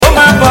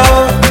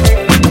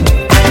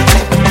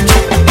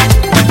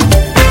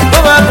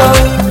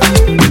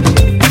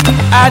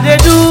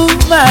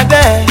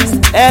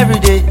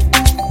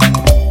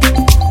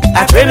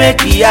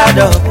make it add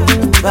up,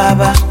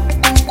 Baba.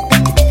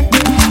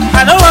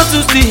 I don't want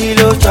to see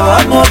you,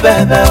 jọ̀wọ́ mo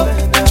bẹ̀bẹ̀ o.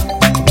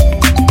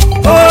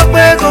 Ó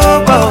pé kó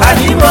pọ̀,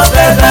 àní mo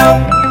bẹ̀bẹ̀ o.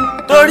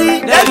 Torí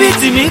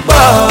débìtì mi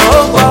pọ̀, ó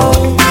pọ̀ o.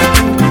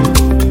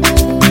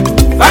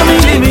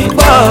 Family mi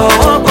pọ̀,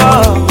 ó pọ̀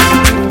o.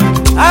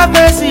 Have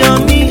mercy on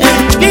me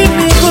and give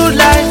me good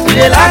life. It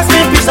dey last me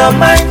peace of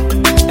mind.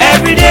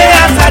 Every day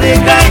as I dey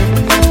grind,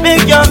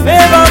 make your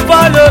favour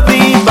follow me,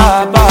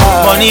 Baba.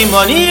 Money,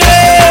 money,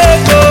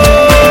 ego,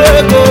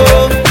 ego.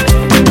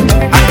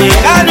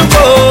 Àgbékánu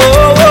kò.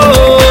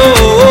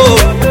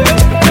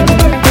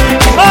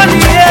 Money,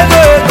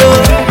 ego, ego.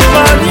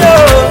 Money,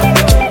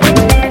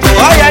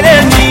 oh. Ọ̀yàdé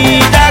mi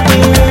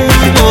dákun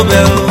mo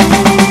bẹ̀ o.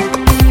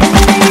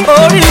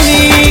 Orí mi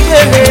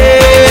kéré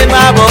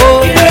máa bọ̀ o.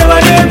 Ilé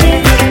wọlé mi.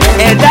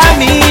 Ẹ̀dá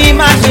mi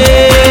máa ṣe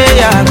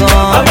yàgàn.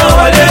 Ọmọ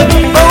wọlé mi.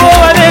 Owó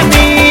wọlé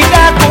mi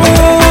dákun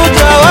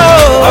jọ̀wọ́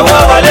o. Ọmọ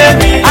wọlé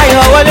mi.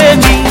 Ayọ̀ wọlé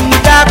mi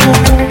dákun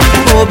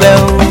mo bẹ̀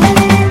o.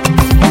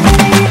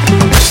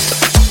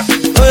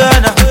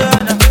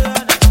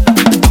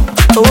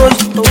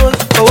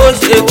 Owó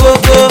ṣe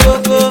kókó.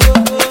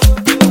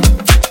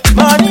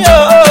 Money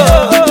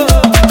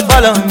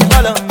follow me.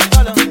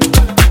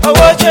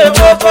 Owó ṣe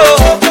kókó.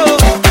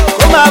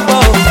 Ó máa bọ̀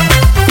o.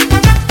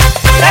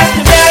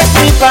 Bless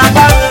me,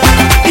 Papa.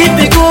 Give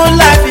me good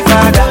life,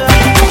 Father.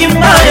 Give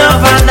me your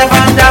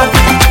fanda.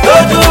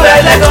 Lójú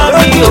ẹlẹ́gàn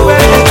mi o.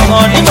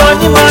 Money,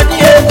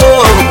 ego.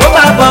 Ó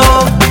máa bọ̀ o.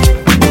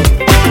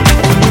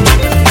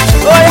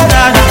 Ó yẹ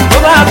dáadáa, ó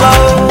máa bọ̀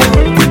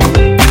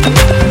o.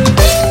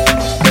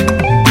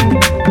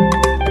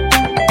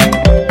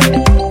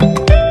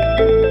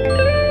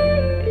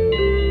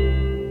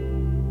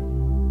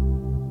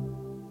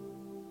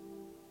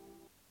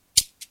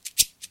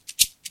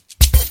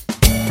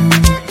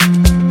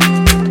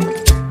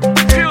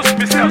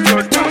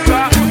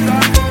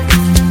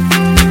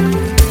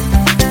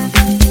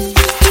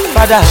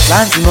 Father,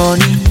 plenty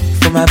money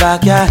for my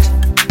backyard.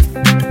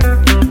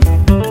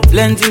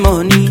 Plenty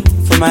money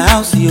for my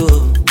house, yo.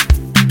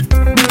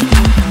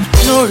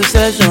 No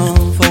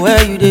recession for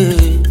where you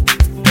dey.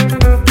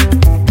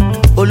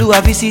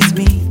 Oluwa visit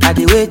me, I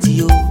dey wait,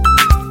 yo.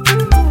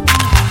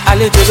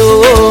 Àlejò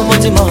lówó, mo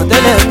ti mọ̀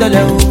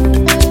tẹ́lẹ̀ o.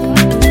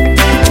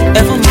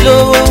 Ẹ fún mi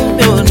lówó,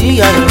 mi ò ní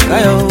ìyàwó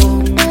káyọ̀ o.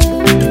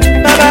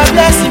 Baba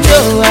bless me, o,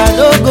 I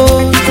no go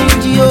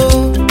stingy, o.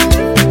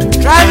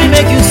 Try me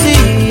make you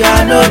see, I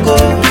no go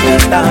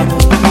waste time.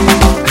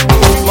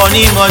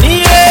 Money,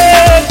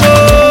 ego.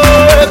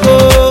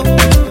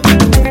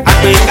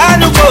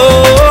 Àgbékánu kò.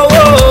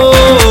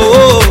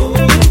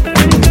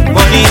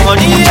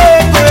 Money,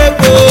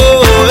 ego.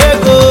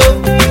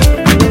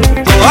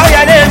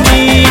 Ọ̀yàdé mi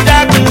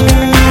dákun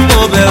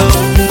mo bẹ̀ o.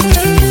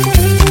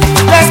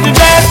 Bless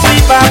me,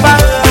 Papa.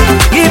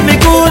 Give me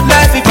good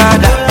life,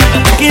 Father.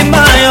 Give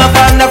me your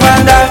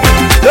fanda.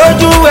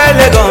 Lójú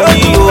ẹlẹ́gàn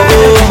mi o.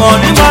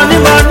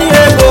 Money,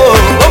 ego.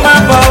 Ó máa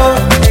bọ̀ o.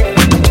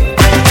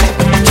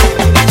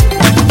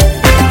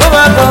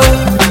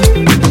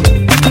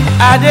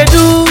 I dey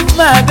do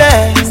my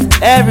best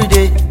every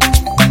day.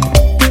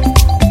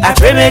 I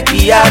pray make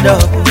it add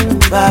up,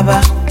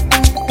 Baba.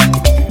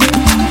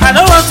 I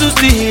don't want to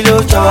see you,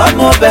 jọ̀wọ́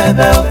mo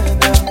bẹ̀bẹ̀ o.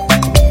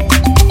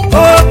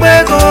 Ó pé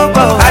kó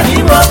pọ̀, àní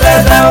mo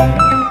bẹ̀bẹ̀ o.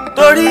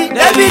 Torí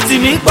débìtì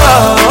mi pọ̀,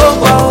 ó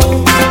pọ̀ o.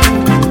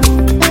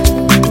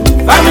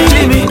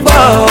 Family mi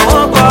pọ̀, ó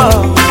pọ̀ o.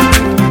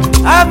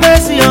 Have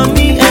mercy on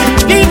me and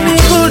give me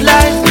good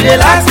life. It dey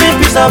last me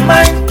peace of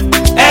mind.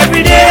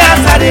 Every day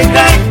as I dey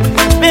grind,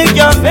 make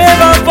your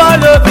favour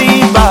follow me,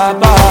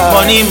 Baba.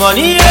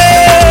 Money,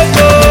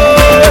 ego.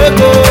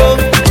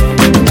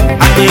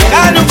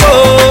 Àgbékánu kò.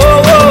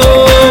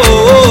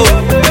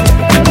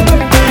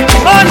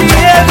 Money,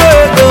 ego.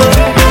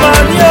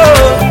 Money,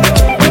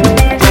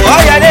 oh.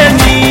 Ọ̀yàdé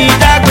mi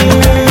dákun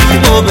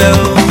mo bẹ̀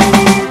o.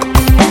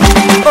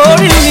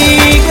 Orí mi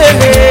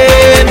kéré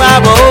máa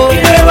bọ̀ o.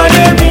 Ilé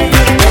wọlé mi.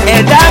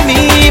 Ẹ̀dá mi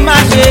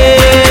máa ṣe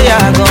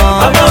yàgàn.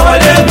 Ọmọ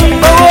wọlé mi.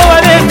 Owó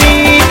wọlé mi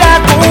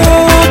dákun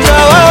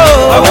jọ̀wọ́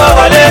o. Ọmọ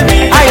wọlé mi.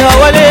 Ayọ̀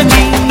wọlé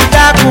mi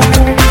dákun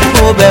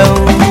mo bẹ̀ o.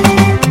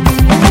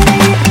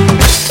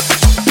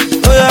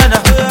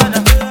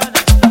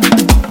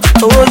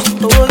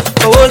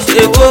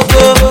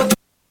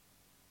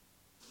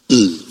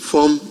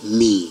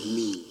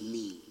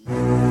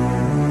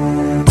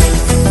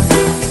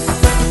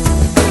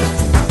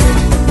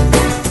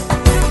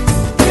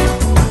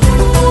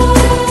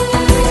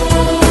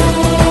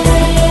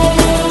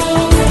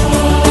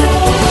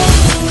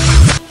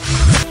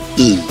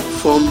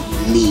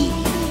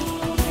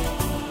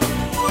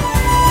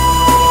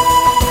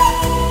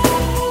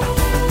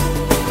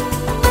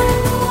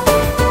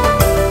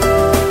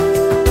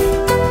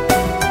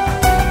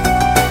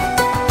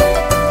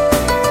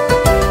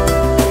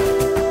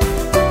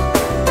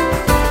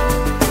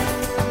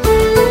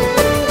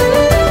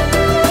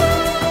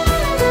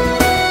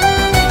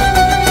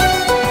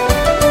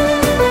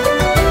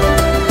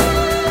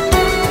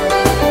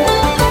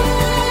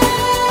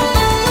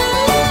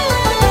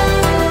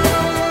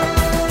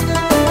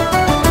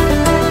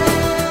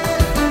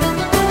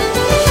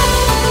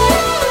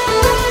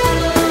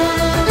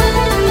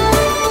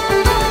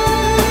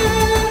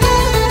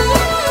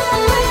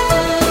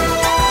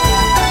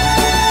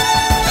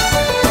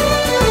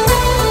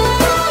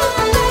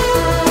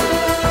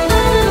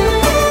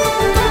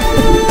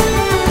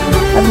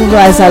 people,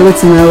 I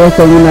salute you and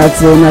welcome you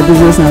to my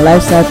business and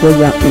lifestyle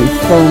program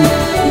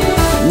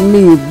Inform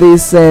Me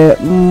this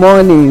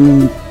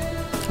morning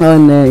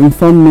on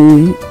Inform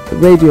Me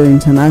Radio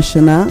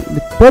International.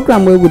 The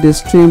program where we dey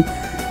stream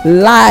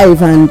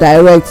live and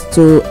direct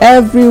to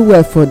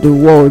everywhere for the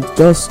world.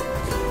 Just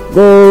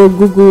go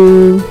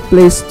Google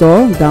Play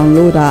Store,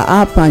 download our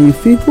app, and you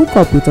fit hook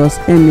up with us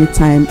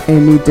anytime,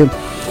 any day.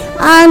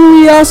 And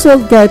we also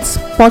get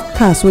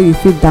podcasts where you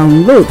fit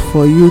download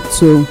for you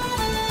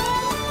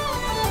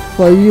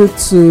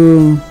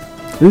to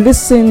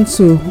listen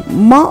to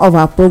more of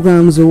our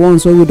programs, the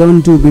ones wey we don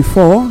do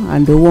before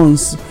and the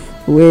ones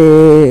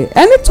wey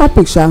any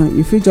topic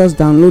you fit just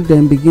download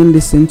them, begin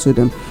listen to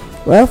them.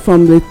 Well,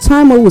 from the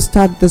time when we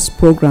start this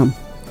program,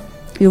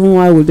 even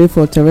while we dey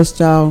for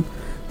terrestrial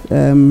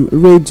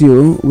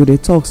radio, we dey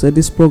talk say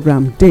this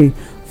program dey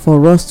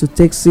for us to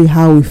take see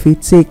how we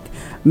fit take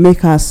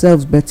make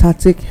ourselves better,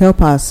 take help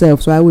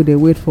ourselves while we dey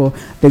wait for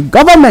the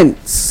government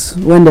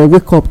when they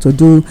wake up to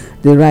do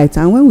the right.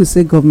 And when we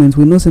say government,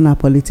 we know say na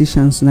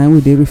politicians na we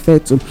dey refer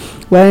to.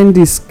 When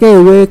the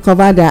scale wey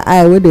cover their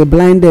eye, wey dey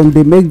blind them,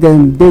 dey make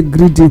them dey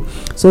greedy.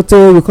 So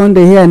tey we come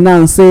dey hear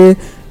now say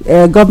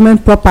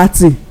government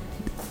property,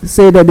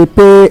 say that they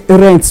pay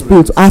rent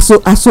put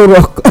aso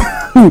rock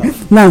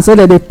now, so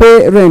that they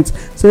pay rent.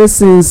 So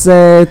since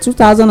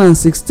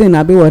 2016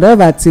 abi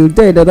whatever till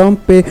date, they don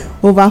pay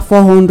over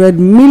 400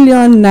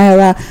 million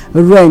naira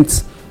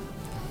rent.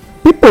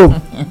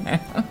 People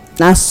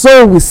na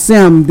so we see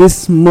am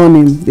this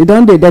morning. They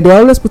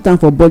always put am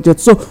for budget.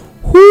 So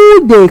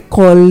who dey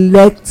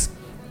collect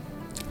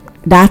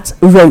that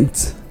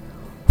rent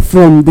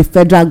from the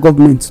federal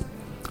government?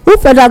 Who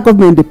federal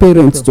government dey pay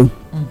rent to?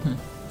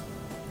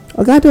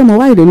 Oga Adeomo,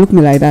 why you dey look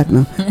me like that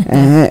now?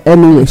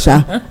 Anyway,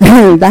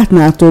 that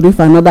na tori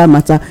for another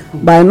matter.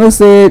 But I know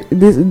say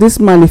this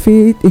man, if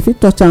he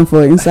touch am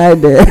for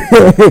inside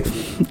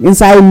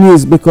inside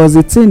news, because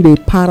the thing dey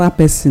para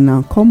person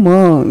now. Come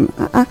on,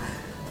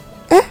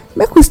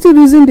 make we still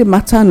reason the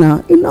matter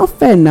now. E no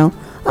fair now.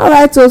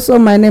 Alright, so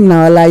my name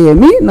na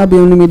Olayemi. No be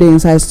only me dey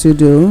inside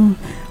studio.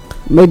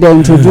 Make them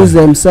introduce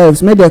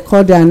themselves, make they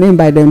call their name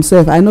by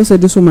themselves. I know say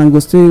this woman go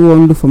still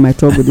wan look for my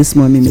trouble this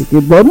morning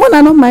again, but more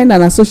I don't mind,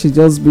 and so she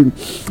just been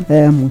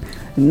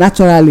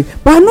naturally.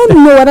 But I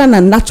don't know whether na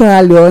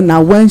naturally or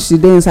na when she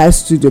dey inside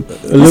studio.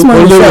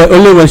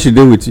 Only when she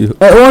dey with you.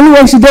 Only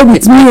when she dey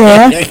with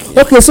me.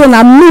 Okay, so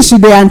na me she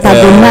dey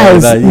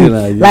antagonize.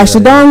 Like she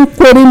don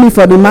query me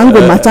for the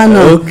mango matter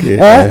now.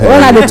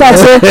 When I dey talk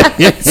say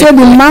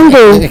the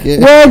mango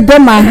wey dey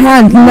my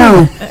hand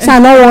now, so I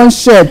no wan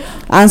share.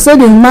 And so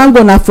the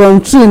mango na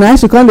from tree. Now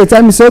she come dey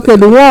tell me say, okay,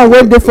 the one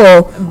wey dey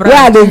for where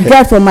I dey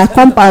get from my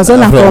compound, so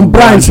na from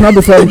branch, not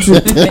be from tree.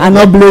 I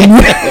no blame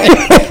you.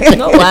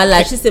 No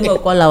wahala, she say me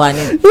call our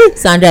name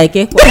Sandra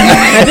Ike.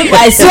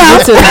 See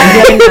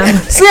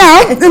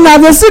how una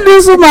dey see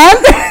this woman.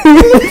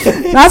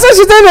 Na so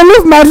she tell me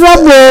leave my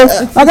trouble.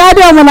 Oga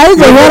Adeomo, na you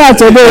go hear her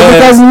today,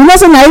 because you know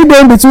say na you dey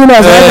in between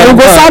us. We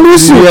go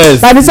sandwich you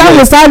by the time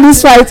we start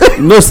this fight.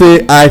 No,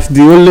 say I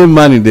the only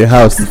man in the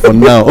house for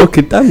now.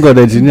 Okay, thank God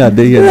engineer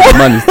dey here. The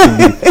man is still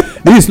there.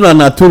 This one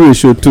na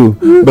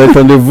 2:2, but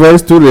on the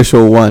voice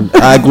 2:1.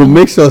 I go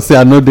make sure say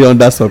I no dey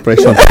under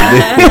suppression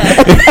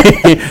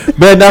today.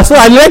 But that's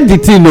why I like the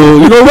thing.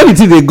 You know when the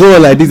thing dey go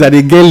like this, and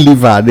they get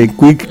liver, they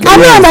quick. I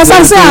don't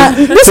understand.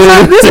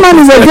 Say this man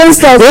is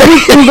against us.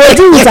 We go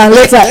do with am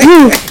later.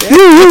 You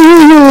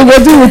go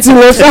do with him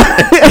later.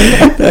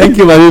 Thank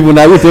you, my people.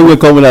 Now we take we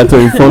coming out to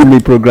Inform Me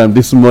program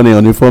this morning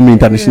on Inform Me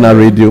International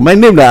Radio. My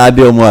name is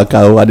Adeomo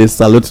Akao. I dey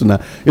salute now.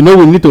 You know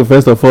we need to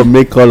first of all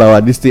make all our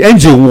this thing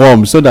engine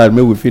warm so that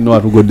maybe we feel know how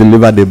to go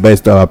deliver the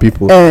best to our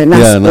people. So in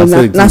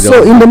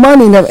the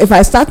morning, if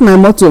I start my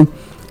motor,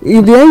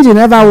 if the engine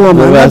never warm,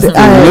 and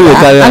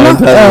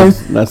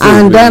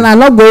then I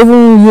not go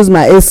even use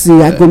my AC.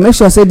 I go make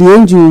sure say the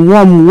engine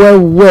warm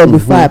well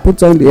before I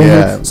put on the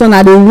engine. So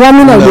now the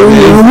warming of the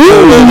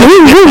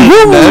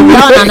engine.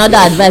 Now another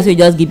advice we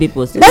just give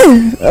people.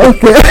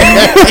 Okay.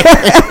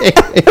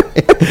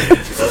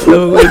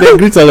 So we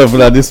greet all of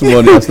us this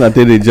morning as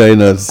they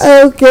join us.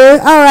 Okay,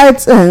 all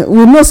right.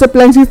 We know say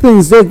plenty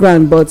things dey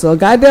grand, but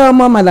Oga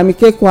Adeomo, Madam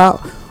Ikekwa,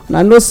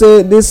 I know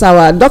say this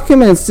our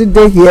documents still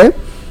dey here.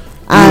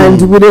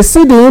 And we dey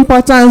see the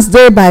importance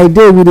day by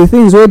day with the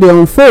things wey dey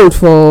unfold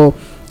for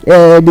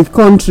the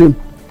country.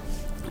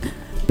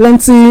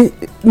 Plenty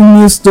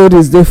news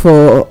stories dey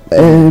for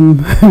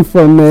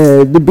from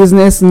the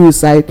business news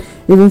side,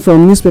 even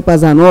from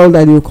newspapers and all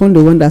that. You come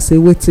dey wonder say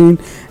wetin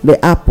dey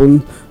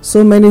happen.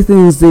 So many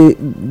things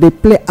they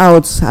play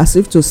out as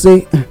if to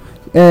say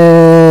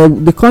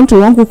the country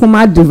wan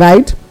kukuma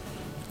divide,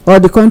 or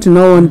the country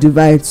no wan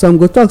divide. Some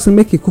go talk say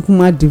make e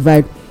kukuma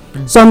divide.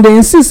 Some dey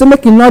insist say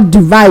make e not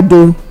divide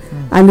though.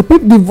 And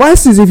the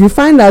voices, if you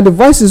find out the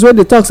voices wey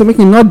dey talk say make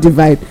e not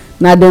divide,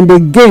 na dem dey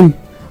gain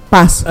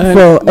pass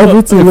for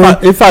everything wey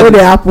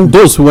dey happen.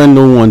 Those wey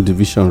no want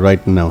division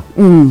right now,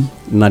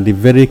 na the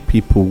very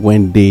people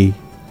when dey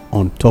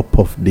on top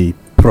of the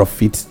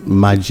profit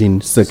margin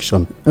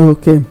section.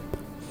 Okay.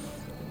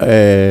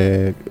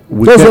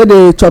 those wey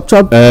dey chop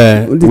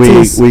the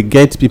things. We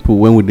get people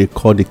when we dey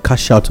call the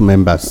cash out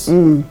members.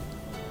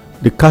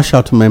 The cash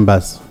out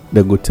members,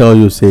 they go tell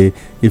you say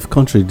if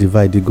country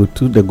divide, they go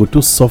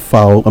to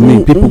suffer. I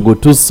mean, people go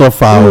to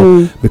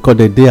suffer because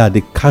they are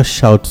the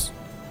cash out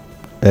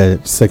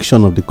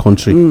section of the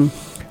country.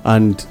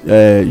 And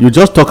you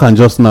just talk and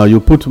just now you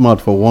put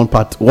mouth for one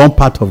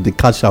part of the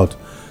cash out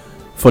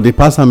for the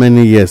past how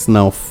many years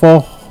now?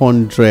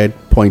 400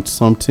 point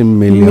something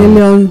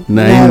million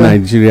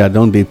Nigeria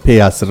don't they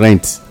pay us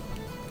rent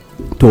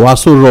to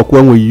Aso Rock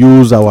when we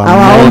use our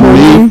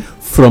money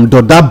from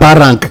Doda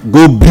Barrank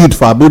go build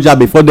for Abuja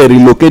before they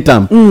relocate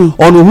them.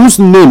 On whose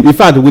name? In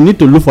fact, we need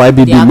to look for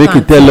IBB, make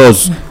it tell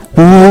us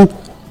who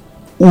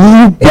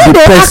if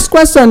they ask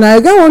question, I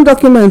get one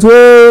document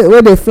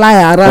where they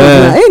fly around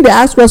now. If they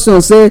ask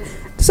question, say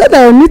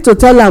they need to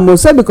tell am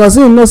say because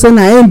he know say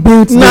na him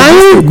build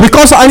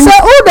because I say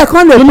who dey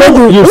come dey pay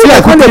the you see I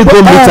quickly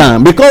go meet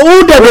am because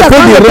who dey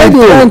pay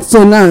the rent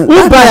to now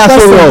who buy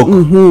Aso Rock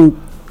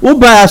who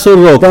buy Aso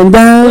Rock who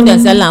dey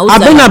sell am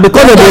abena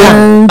because of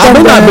the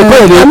abena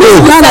because of the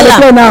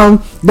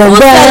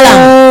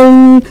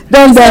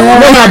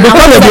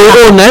because of the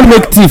own na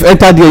make thief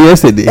enter there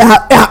yesterday.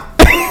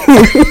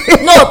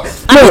 No,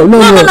 but that one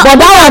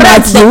na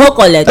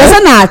true. They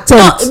say na attempt.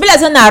 No, e be like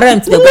say na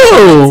rent dey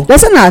go. They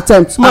say na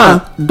attempt.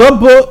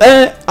 Double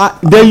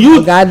they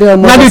use na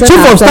the chief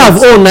of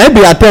staff own na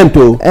be attempt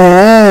o.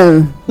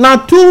 Na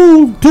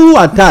two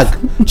attack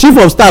chief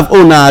of staff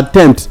own na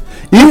attempt.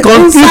 He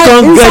can't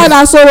get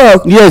Aso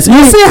Rock. Yes,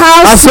 you see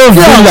how Aso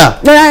Villa.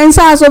 Yeah,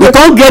 inside Aso Rock. He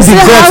can't get the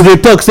guts. They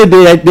talk say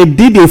they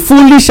did a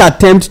foolish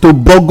attempt to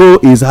burgle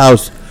his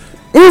house.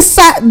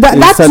 Inside that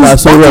is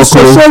to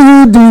show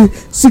you the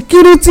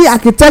security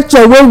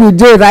architecture wey we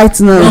dey right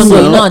now.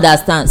 No, you no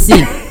understand.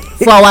 See,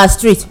 for our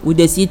street we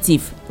dey see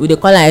thief, we dey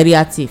call am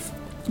area thief.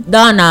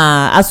 That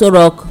na Aso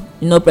Rock,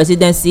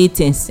 presidency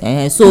things.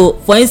 So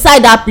for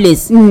inside that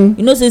place, you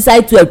know, say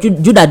inside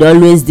 12 Judah dey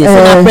always dey.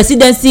 So na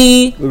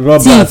presidency thief or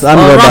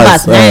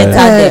robbers.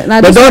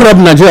 They don rob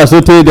Nigeria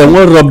so tey dem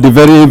wan rob the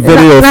very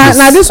office.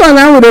 Na this one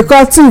na we dey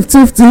call thief.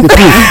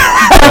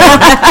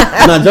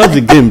 Na just the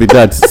game be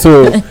that.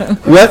 So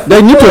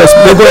they need to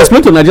they go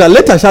explain to Nigeria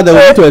later. They will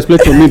need to explain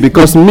to me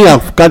because me I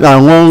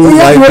wan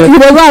like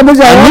I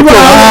must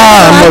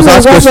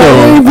ask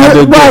question.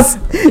 Boss,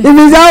 if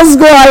you just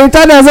go and you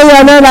tell them say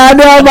you know na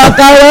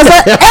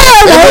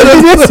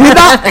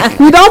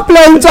we don't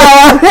play into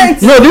our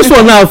heads. No, this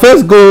one now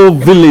first go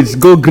village,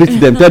 go greet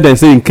them, tell them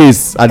say in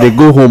case I they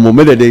go home or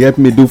maybe they help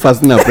me do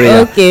fasting and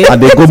prayer. Okay.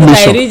 And they go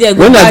mission.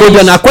 When I go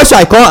there, na question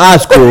I can't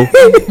ask and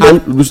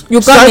you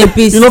come in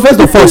peace. You know, first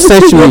of all,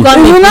 search me.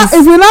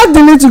 If you not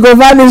delete, you go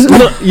vanish.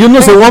 You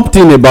know, say one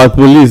thing about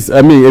police.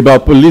 I mean,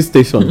 about police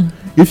station.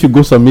 If you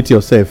go submit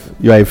yourself,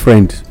 you are a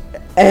friend.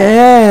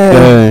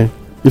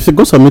 If you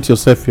go submit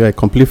yourself, you are a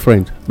complete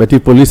friend. But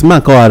if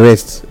policeman come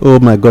arrest, oh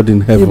my God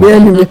in heaven. You be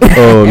enemy.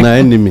 Oh, na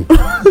enemy.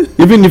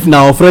 Even if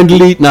now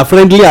friendly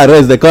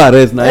arrest, they call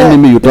arrest, na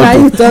enemy you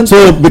turn to.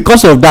 So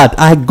because of that,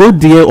 I go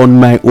there on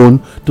my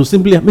own to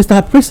simply,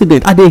 Mr.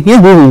 President, I dey hear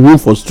who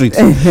for street.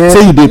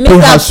 Say you dey pay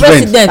house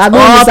rent.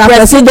 Mr.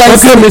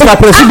 Presidency. Okay, Mr.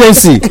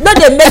 Presidency. No,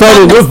 they make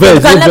sorry, no vex.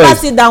 You can never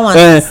see that one.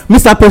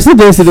 Mr.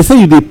 Presidency, they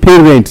say you dey pay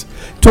rent.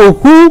 To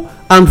who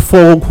and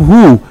for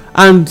who?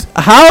 And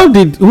how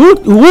did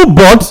who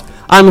bought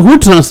and who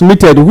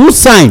transmitted, who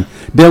signed?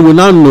 Then we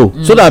now know.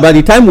 So that by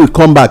the time we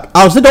come back,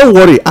 I'll say don't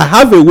worry, I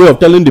have a way of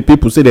telling the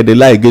people say that they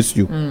lie against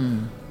you.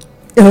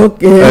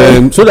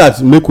 Okay. So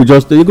that make we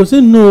just you go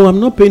say no, I'm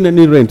not paying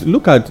any rent.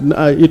 Look at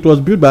it was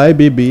built by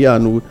IBB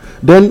and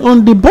then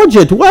on the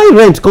budget, why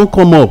rent can't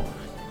come up?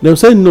 They'll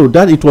say no,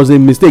 that it was a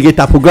mistake, a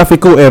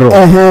typographical error.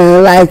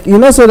 Like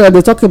so that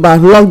they talk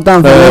about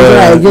lockdown for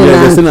Nigeria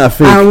again,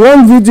 and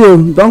one video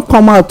don't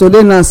come out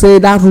today and say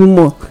that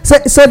rumor,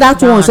 say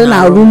that one say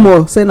na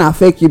rumor, say na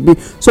fake e be.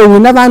 So we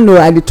never know.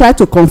 I dey try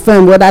to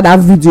confirm whether that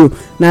video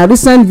na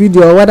recent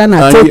video or whether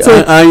na Tete.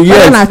 And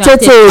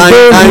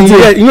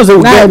yet, you know, so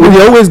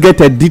we always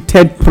get a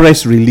detailed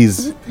press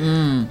release.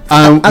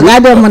 I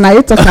got them when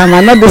I talk. I'm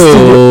not the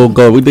studio. Oh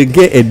God, we dey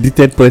get a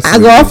detailed press release. I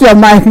go off your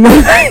mic.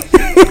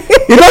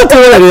 You don't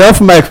tell me they off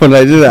mic for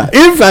Nigeria.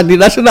 If at the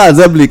National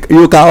Assembly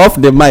you can off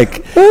the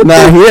mic,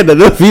 now here they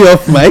don't feel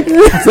off mic.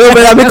 So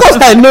but because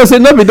I know, say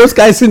no be those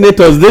guys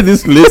senators dey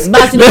this place.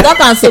 But you talk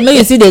and so make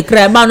you see the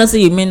cry, but no say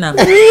you mean now.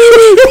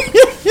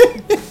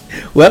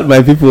 Well,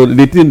 my people,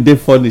 they think they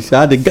funny.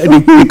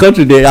 The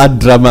country they add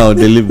drama on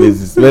daily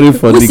basis. Very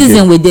funny. Which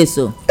season with this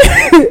so?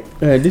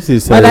 This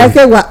is so as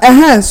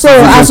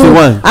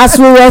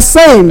we were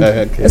saying,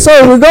 okay. So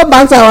we go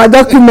back to our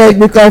document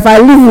because if I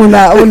leave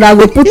una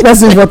go put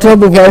person for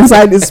trouble for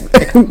inside this.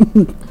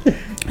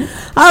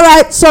 All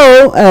right,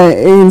 so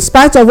in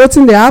spite of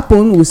wetin dey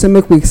happen, we say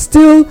make we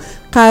still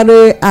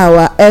carry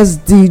our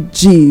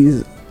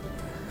SDGs,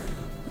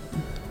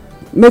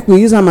 make we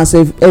use am as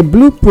a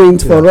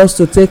blueprint for us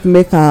to take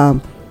make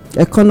our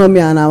economy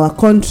and our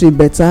country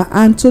better.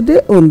 And today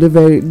on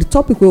the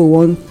topic wey we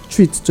wan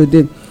treat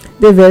today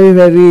dey very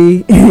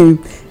very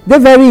dey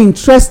very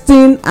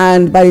interesting,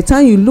 and by the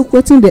time you look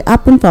wetin dey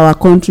happen for our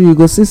country, you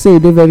go see say e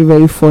dey very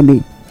very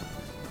funny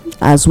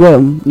as well.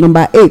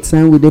 Number 8,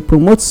 and we dey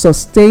promote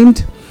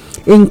sustained,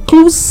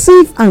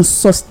 inclusive and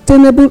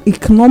sustainable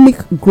economic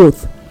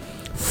growth,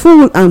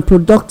 full and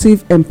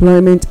productive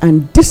employment,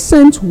 and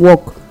decent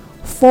work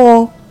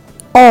for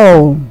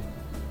all.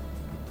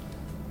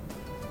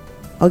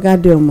 Oga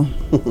Adeomo,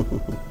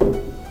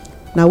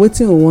 na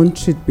wetin we wan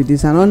treat be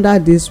this, and under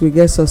this we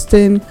get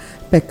sustained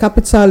per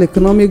capita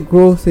economic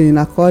growth in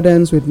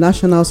accordance with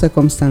national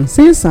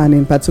circumstances, and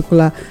in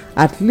particular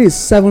at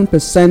least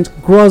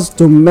 7% gross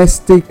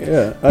domestic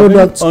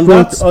product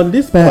growth on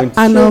this per point,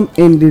 annum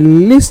in the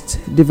least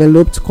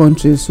developed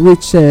countries,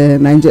 which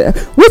Nigeria,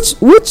 which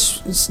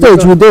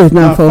stage we dey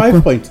now for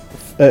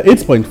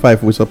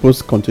 8.5 we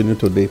suppose continue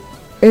today.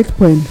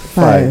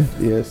 8.5.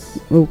 Yes.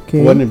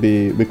 Okay. When it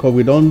be, because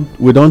we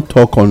don't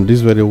talk on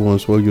these very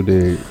ones where you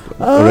they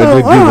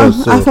already give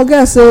us. So I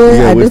forget say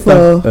yeah,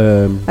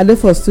 I dey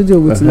for studio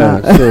with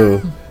now.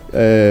 So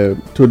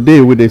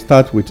today we dey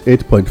start with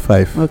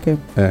 8.5. Okay.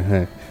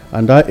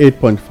 And that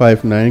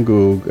 8.5 now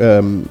go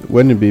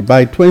when it be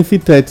by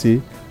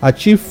 2030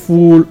 achieve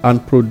full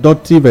and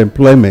productive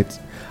employment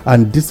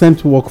and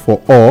decent work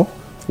for all.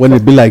 When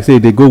it be like say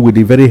they go with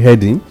the very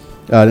heading.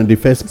 The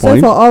first point,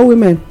 so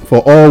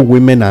for all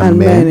women and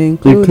men,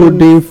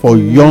 including for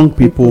young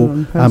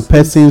people and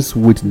persons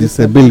with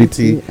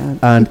disability,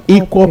 and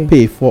equal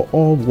pay for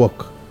all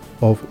work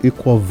of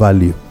equal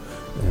value.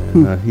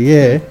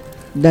 Here,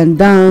 then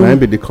down might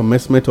be the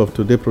commencement of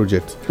today's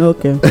project.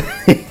 Okay.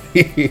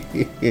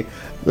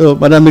 So,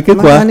 Madam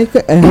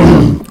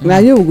Ikekwa, now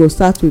you will go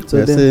start with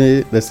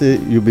today. They say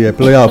you be a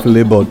employer of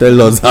labor. Tell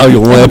us how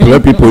you want to employ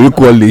people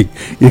equally,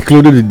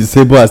 including the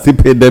disabled, and still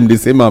pay them the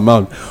same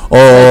amount.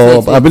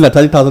 Or I mean,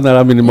 30,000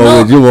 naira minimum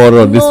wage. You want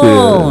run this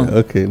way?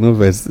 Okay, no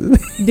verse.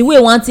 The way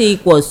one thing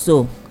equals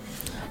so.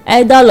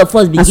 Either all of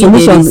us begin to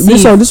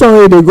receive. This one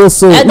way they go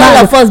so. Either all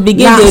of us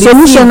begin to receive.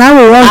 Solution I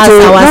will want to.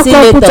 Our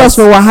senators put us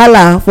for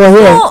wahala for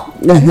here.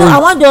 No, I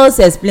want to just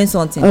explain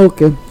something.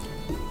 Okay.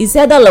 He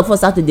said all of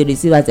us have to dey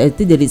receive as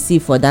they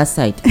receive for that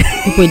side.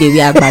 People dey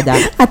wear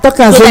agbada. I talk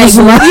as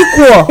so like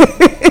equal.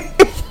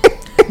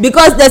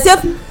 Because they say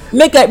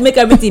make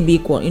everything be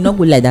equal. You no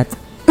good like that.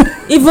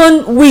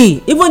 Even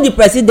the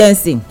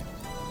presidency,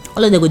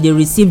 all of them go dey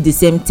receive the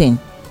same thing.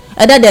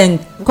 Either then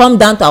come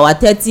down to our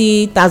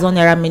 30,000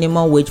 naira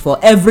minimum wage for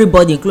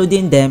everybody,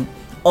 including them,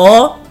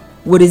 or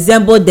we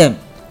resemble them.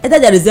 Either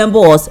they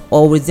resemble us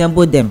or we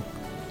resemble them,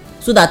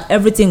 so that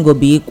everything go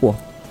be equal.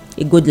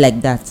 It good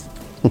like that.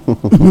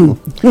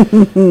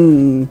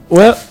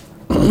 Well,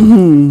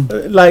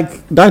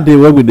 like that day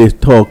when we dey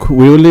talk,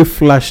 we only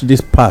flash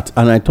this part,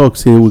 and I talk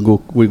say we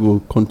go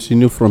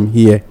continue from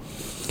here.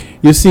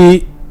 You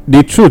see,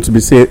 the truth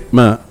be say,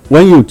 man,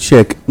 when you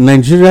check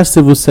Nigeria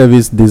civil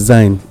service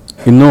design,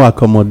 e no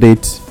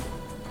accommodate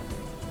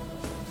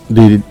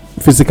the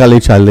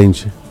physically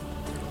challenged,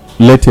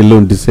 let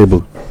alone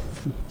disabled.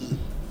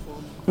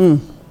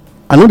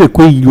 I know they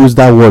could use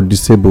that word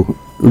disabled.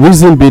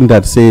 Reason being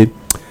that say,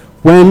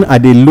 when I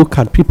dey look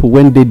at people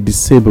when they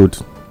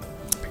disabled,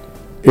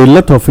 a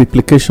lot of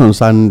implications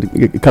and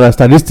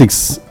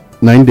characteristics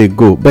now they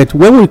go. But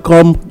when we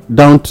come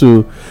down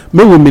to,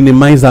 may we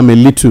minimize them a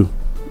little,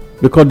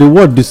 because the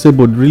word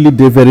disabled really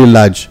they very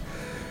large.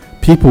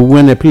 People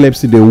when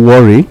epilepsy they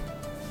worry,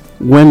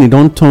 when it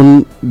don't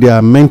turn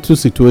their mental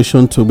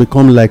situation to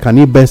become like an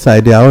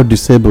ibeside, they are all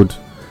disabled.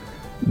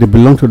 They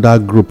belong to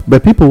that group.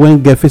 But people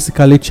when get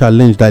physically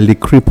challenged, like they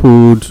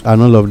crippled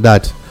and all of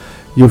that,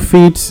 you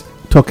fit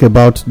talk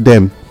about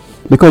them,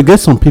 because you get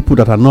some people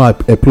that are not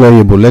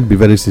employable. Let's be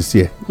very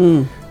sincere.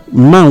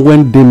 Man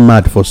when they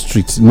mad for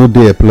streets, no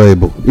they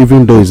employable,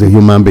 even though he's a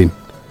human being.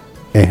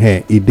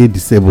 He they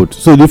disabled.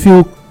 So if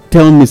you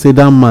tell me say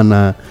that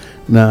man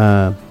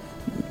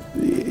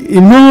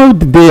you know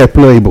they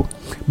employable,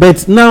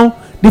 but now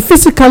the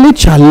physically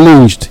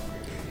challenged,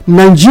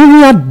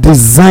 Nigeria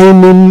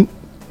designing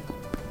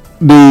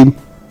the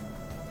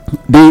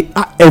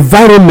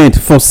environment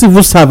for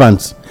civil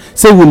servants,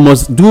 say we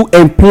must do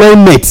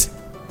employment.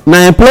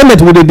 Now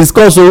employment we dey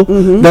discuss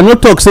dem no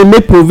talk say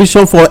make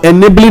provision for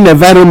enabling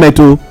environment.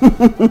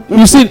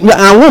 You see,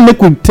 I want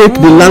make we take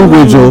the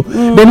language.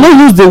 They no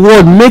use the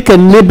word make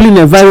enabling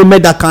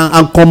environment that can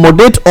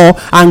accommodate all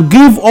and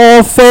give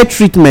all fair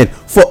treatment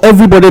for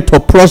everybody to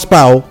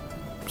prosper.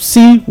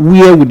 See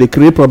where we dey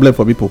create problem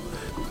for people.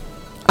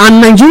 And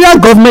Nigeria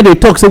government dey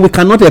talk say we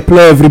cannot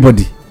employ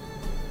everybody,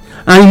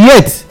 and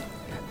yet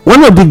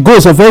one of the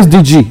goals of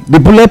SDG, the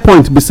bullet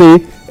point be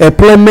say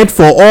employment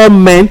for all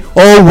men,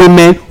 all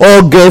women,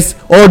 all girls,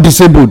 all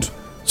disabled.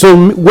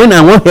 So when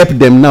I want help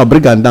them now,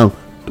 break them down,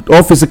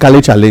 all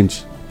physically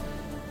challenged.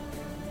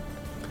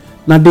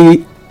 Now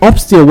the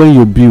upstairs when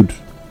you build,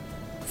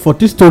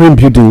 40-story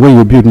building when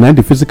you build, now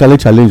the physically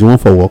challenged one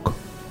for work.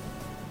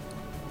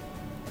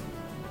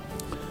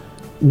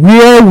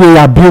 Where we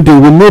are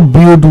building, we no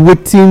build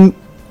waiting,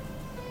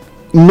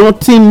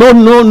 nothing,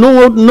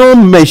 no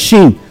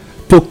machine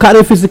to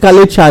carry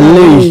physically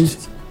challenged.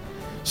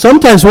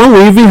 sometimes when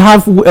we even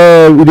have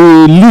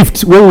the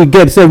lift when we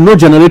get say no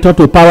generator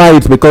to power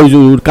it because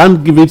you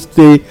can't give it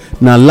say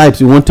na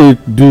light you want to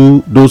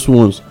do those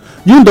ones.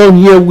 You don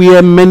hear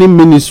where many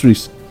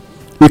ministries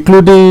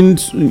including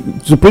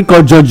Supreme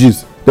Court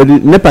judges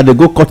NEPA dey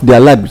go cut their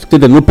light say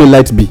dem no pay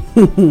light bill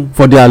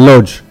for their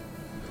lodge.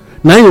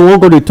 Now you wan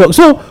go dey talk.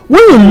 So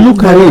when you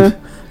look at it,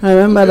 I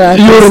remember that.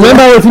 you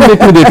remember wetin make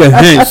me dey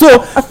hand. So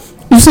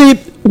you see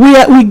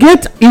we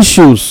get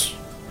issues,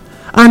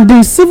 and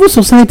the civil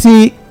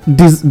society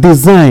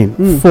design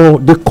for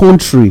the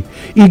country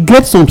e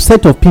get some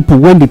set of people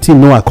when the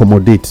thing no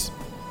accommodate,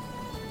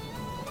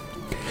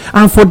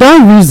 and for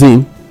that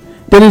reason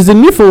there is a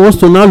need for us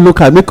to now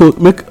look at make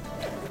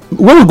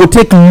when we go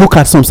take look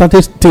at some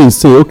certain things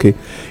say okay,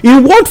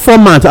 in what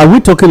format are we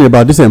talking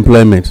about this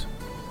employment?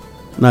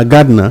 Na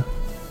gardener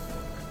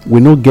we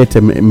no get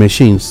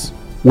machines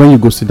when you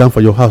go sit down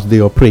for your house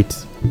dey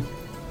operate.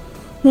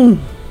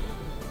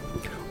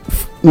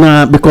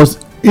 Na because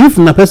if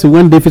na person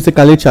wey dey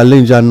physically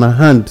challenged and na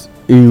hand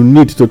you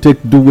need to take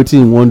do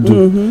wetin you wan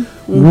do,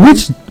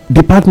 which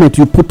department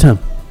you put am?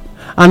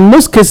 And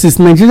most cases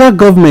Nigeria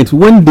government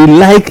when dey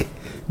like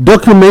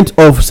document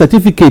of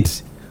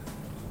certificate,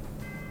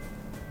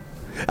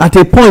 at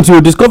a point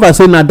you discover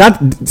say na that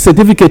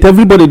certificate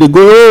everybody dey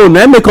go oh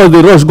na make us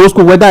dey rush go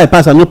school whether I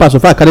pass or no pass, so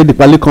far I carry the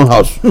pali come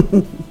house.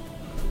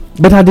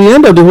 But at the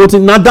end of the whole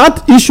thing na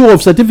that issue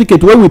of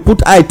certificate wey we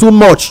put eye too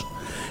much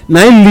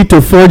na im lead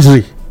to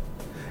forgery,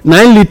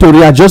 na im lead to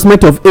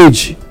readjustment of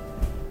age.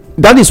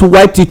 That is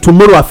why till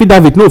tomorrow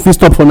affidavit no fit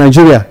stop for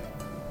Nigeria.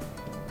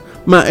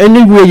 Ma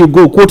anywhere you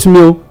go quote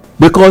me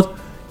because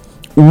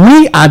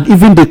we are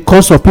even the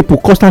cause of people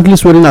constantly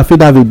swearing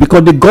affidavit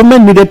because the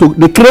government needed to,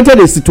 they created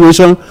a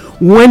situation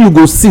when you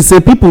go see say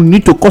people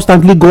need to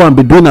constantly go and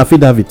be doing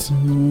affidavit.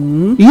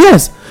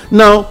 Yes.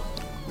 Now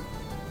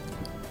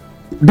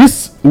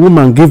this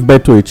woman gave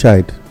birth to a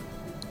child.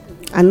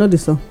 I know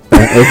this one.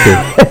 Okay.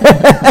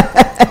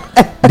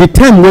 The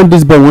time when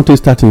this boy want to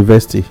start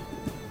university,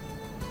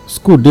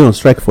 school dey on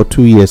strike for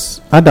 2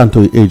 years. Add am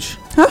to age.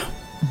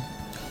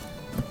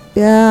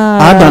 Yeah.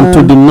 Add am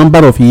to the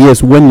number of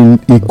years when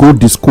he go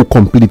the school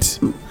complete.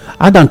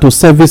 Add am to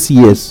service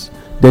years.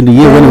 Then the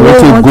year when he want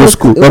to go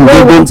school. When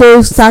he want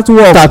to start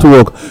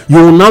work. You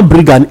will now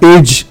bring an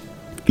age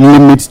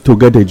limit to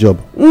get a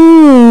job.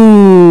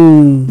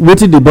 Wetin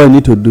the boy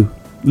need to do?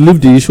 Leave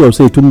the issue of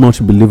say too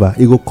much believer.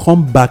 He go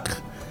come back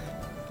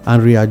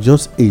and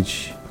readjust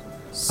age.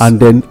 And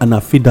then an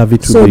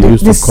affidavit will be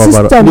used to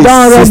cover up.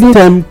 The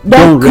system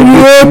don't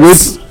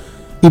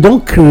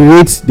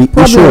create the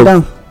issue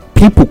of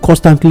people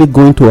constantly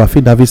going to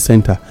affidavit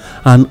center.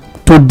 And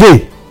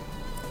today,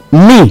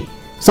 me,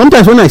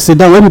 sometimes when I sit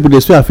down, when people they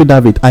say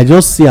affidavit, I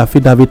just see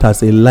affidavit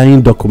as a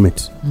lying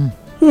document.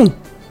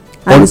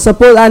 And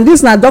suppose and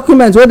this na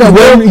document wey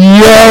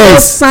dem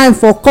sign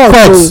for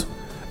court.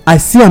 I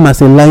see am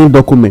as a lying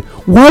document.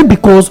 Why?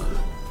 Because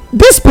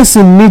this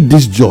person need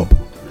this job.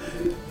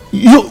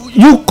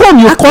 You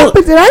come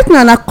right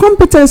now na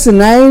competency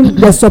na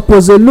they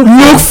suppose look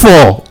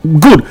for.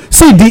 Good.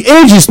 See, the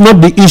age is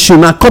not the issue,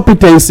 na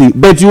competency.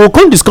 But you will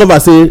come discover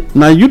say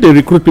now you dey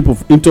recruit people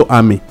into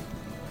army.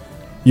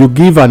 You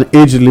give an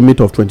age limit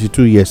of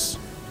 22 years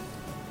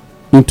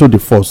into the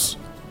force,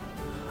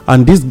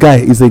 and this guy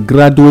is a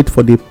graduate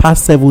for the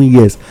past 7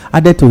 years.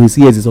 Added to his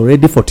years is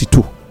already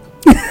 42.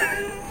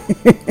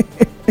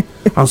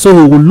 And so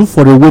he will look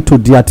for a way to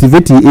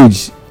deactivate the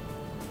age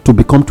to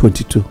become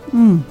 22.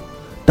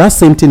 That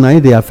same thing now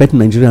they affect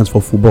Nigerians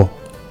for football.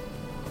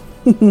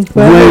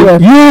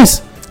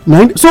 Yes.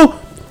 So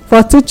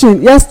for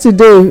teaching,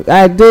 yesterday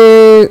I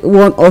did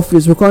one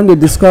office we come dey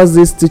discuss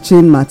this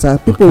teaching matter.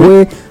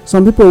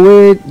 Some people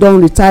wey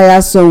don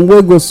retire, some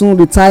wey go soon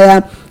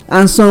retire,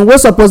 and some wey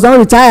suppose don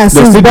retire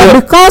since,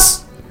 but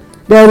because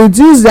they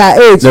reduce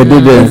their age.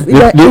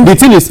 The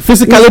thing is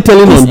physically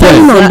telling on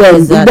them.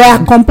 Exactly. They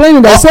are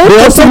complaining. They say the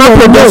optimal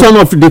production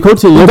of the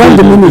coaching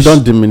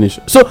don't diminish.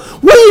 So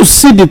when you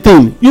see the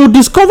thing, you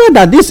discover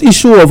that this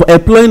issue of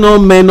employing all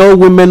men, all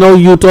women, all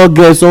youth, all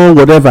girls, all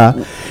whatever,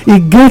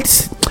 it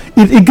gets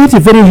a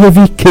very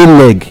heavy K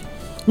leg.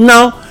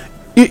 Now,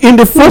 in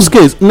the first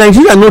case,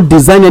 Nigeria not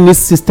design any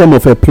system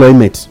of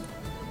employment.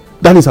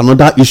 That is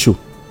another issue.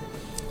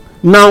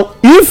 Now,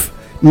 if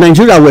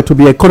Nigeria were to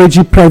be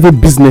encouraging private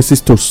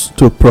businesses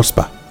to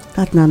prosper,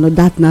 that na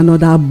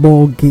another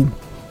ball game.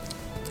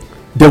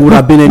 There would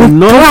have been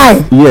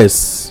enough.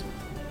 Yes,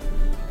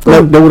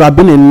 there would have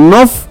been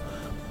enough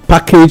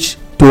package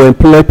to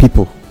employ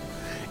people.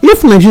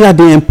 If Nigeria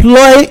they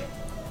employ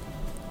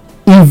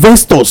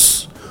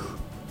investors,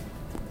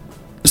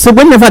 so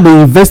whenever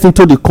they invest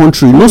into the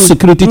country, no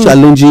security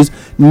challenges,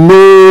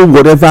 no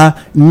whatever,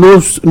 no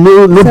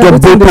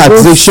double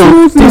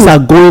taxation, things are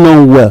going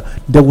on well.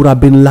 There would have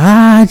been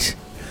large.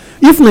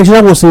 If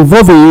Nigeria was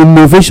involved in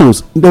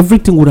innovations,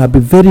 everything would have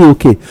been very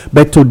okay.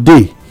 But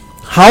today,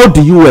 how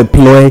do you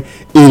employ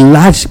a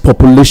large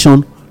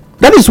population?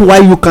 That is why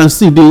you can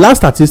see the last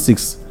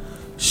statistics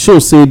show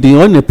say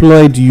the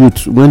unemployed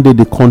youth when they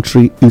the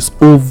country is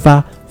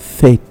over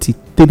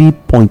 33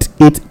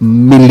 33.8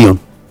 million.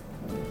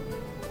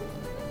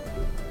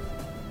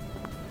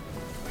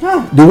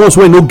 The ones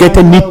wey no get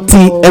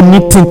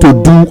anything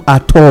to do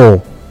at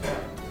all.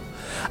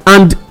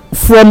 And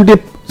from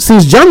the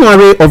since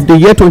January of the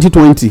year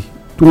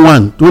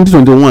 2021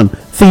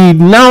 till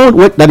now,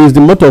 that is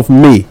the month of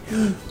May,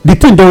 the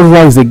thing don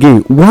rise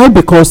again. Why?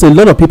 Because a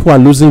lot of people are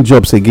losing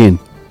jobs again,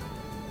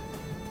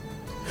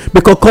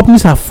 because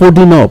companies are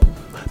folding up,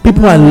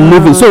 people are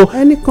leaving. So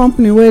any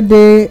company wey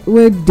dey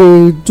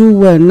do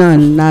well now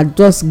na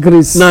just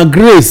grace. na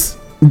grace.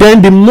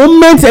 Then the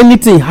moment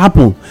anything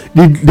happen,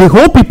 the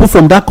whole people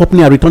from that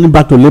company are returning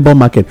back to labor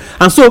market.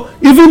 And so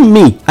even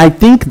me, I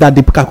think that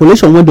the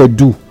calculation wey they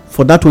do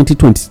for that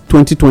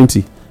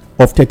 2020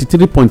 of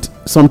 33 point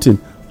something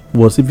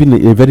was even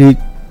a very,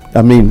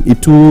 I mean,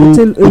 it too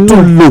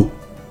low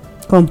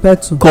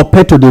compared to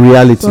the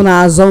reality. So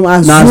na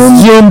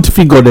assumed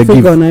figure they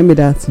give.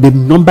 The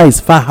number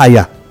is far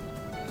higher,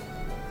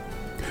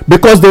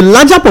 because the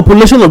larger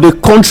population of the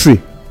country,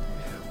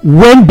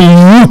 when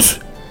the youth,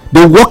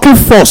 the working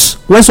force,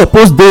 when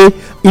suppose they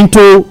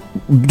into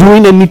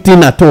doing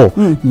anything at all,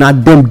 na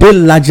them dey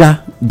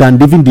larger than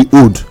even the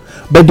old.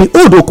 But the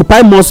old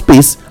occupy more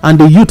space and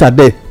the youth are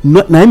there.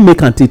 Na im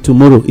make until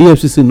tomorrow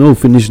EFCC no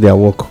finish their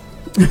work.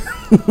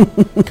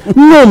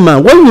 No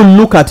man, when you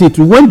look at it,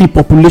 when the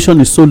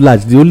population is so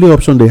large, the only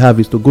option they have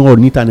is to go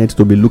on internet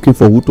to be looking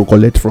for who to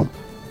collect from.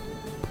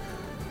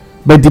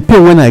 But the pay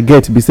when I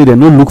get be say they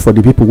no look for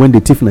the people when they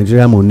thief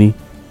Nigeria money.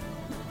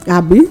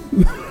 Abi.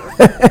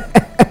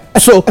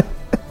 So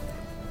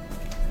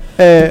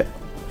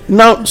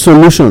now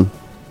solution.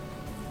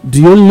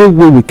 The only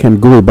way we can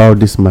go about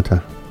this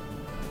matter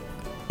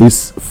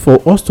is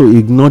for us to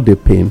ignore the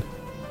pain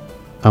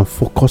and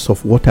focus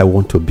of what I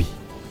want to be.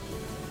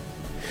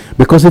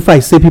 Because if I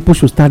say people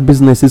should start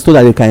businesses so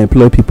that they can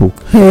employ people,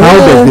 how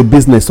does the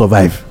business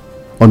survive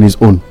on its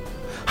own?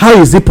 How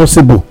is it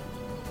possible?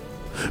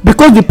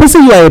 Because the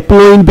person you are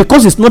employing,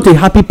 because it's not a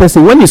happy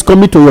person, when he's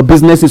coming to your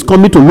business, he's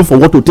coming to look for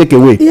what to take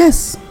away.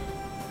 Yes.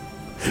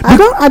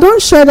 I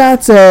don't share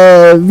that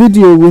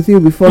video with you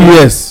before.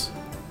 Yes.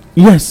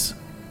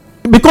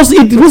 Because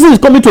the person is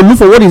coming to look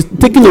for what is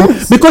taking away,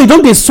 because you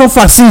don't get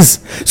suffer since.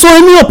 So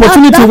any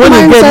opportunity when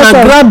you get,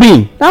 na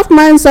grabbing. That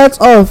mindset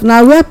of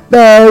now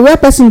where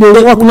person dey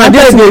work, na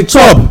there dey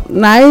chop.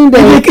 Na in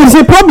there. It's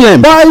a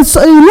problem. But it's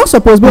not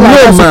supposed to be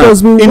like that.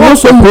 It's not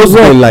supposed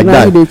to be like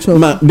that.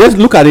 Man, let's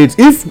look at it.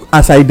 If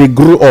as I dey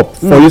grow up,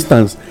 for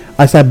instance,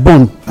 as I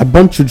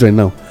born children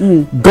now,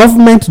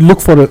 government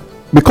look for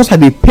because I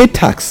dey pay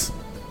tax,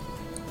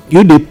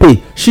 you dey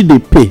pay, she dey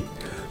pay.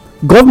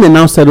 Government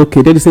now said,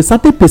 okay, there is a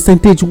certain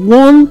percentage,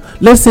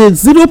 let's say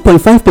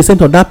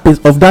 0.5%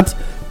 of that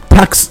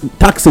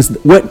taxes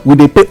we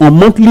they pay on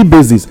monthly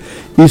basis,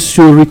 it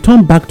should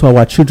return back to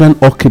our children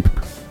or keep.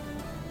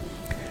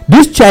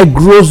 This child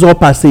grows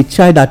up as a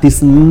child that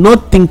is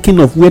not thinking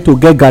of where to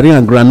get garri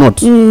and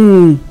groundnut.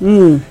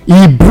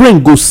 His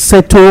brain go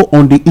settle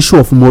on the issue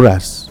of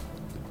morals.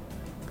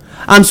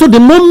 And so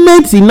the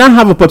moment he now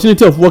have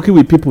opportunity of working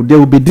with people, there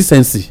will be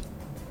decency.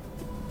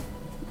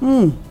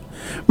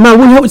 Man,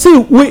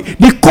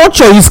 the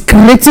culture is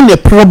creating a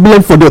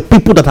problem for the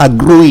people that are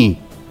growing.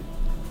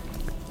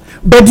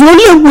 But the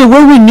only way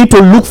where we need to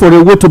look for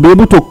a way to be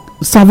able to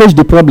salvage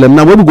the problem,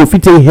 now when we go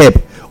fit take help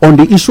on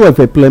the issue of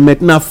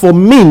employment. Now for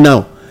me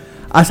now,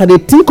 as I dey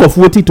think of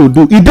what to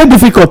do, it dey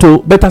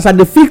difficult, but as I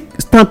dey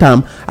fit start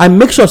am, I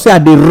make sure say I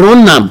dey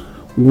run am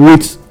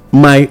with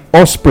my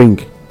offspring,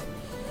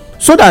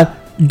 so that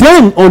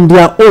them on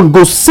their own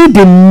go see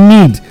the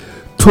need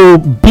to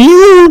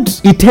build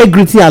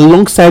integrity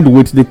alongside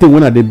with the thing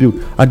when they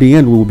build. At the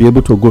end, we will be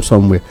able to go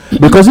somewhere.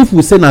 Because if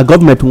we say our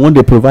government want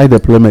to provide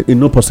employment, it's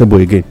not possible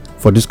again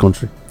for this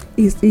country.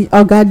 It's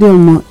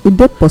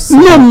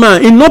possible. No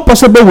man, it's not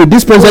possible with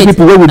these present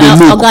people where we dey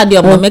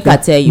look. Make I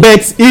tell you.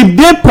 But if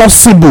they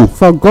possible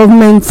for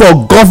government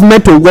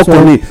to work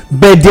on it,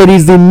 but there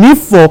is a need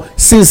for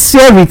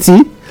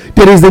sincerity.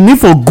 There is a need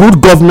for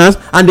good governance,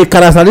 and the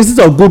characteristics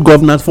of good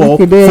governance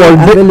for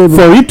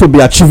it to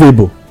be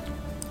achievable.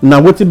 Now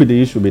what will be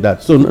the issue with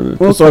that? So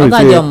sorry,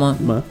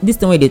 this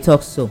thing where they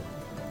talk so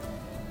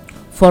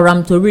for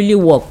them to really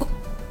work,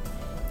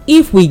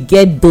 if we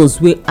get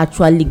those we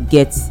actually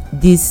get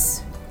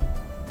this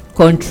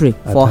country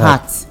for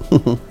heart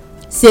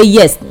say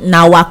yes,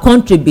 now our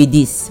country be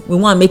this, we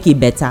want to make it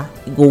better,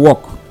 it go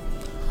work.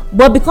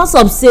 But because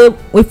of say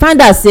we find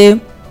out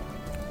say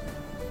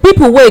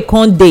people wey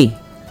come dey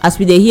as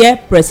we dey hear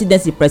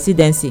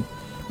presidency,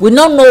 we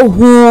don't know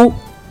who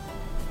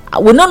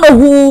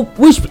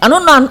which we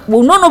don't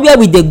know where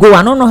we dey go.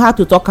 I don't know how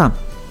to talk am.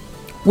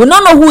 We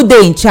don't know who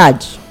dey in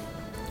charge.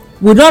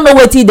 We don't know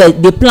wetin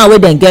the plan wey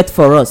dem get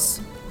for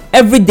us.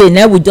 Every day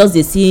now we just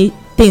dey see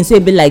things wey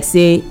be like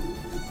say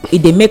e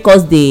dey make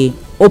us dey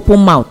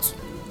open mouth.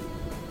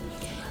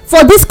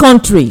 For this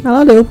country, we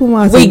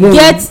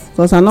get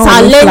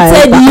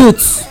talented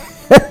youths.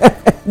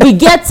 We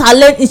get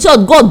talent. In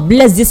short, God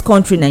bless this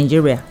country,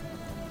 Nigeria.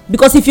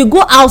 Because if you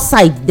go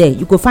outside there,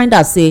 you go find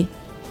out say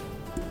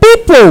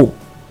people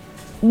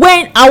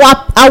when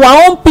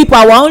our own people,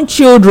 our own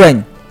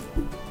children,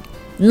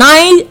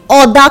 9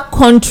 other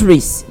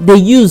countries dey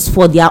use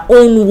for their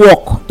own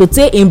work to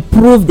take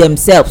improve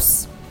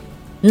themselves,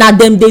 na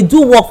dem dey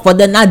do work for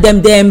them, na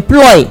dem dey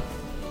employ,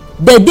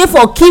 dey dey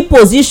for key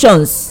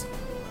positions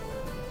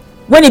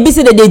when e be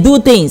say dem dey do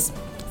things.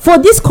 For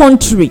this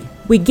country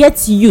we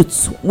get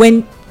youth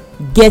when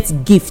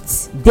get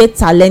gifts, dey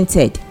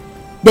talented,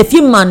 dey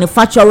fit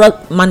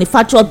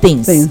manufacture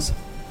things.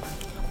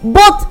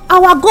 But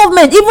our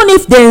government, even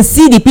if dem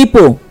see the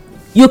people,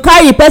 you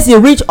carry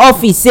person reach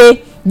office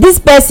say this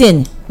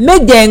person,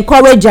 make dem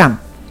encourage am,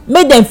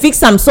 make dem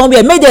fix am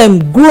somewhere, make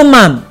dem groom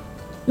am,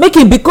 make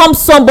e become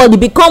somebody,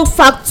 become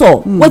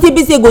factor wetin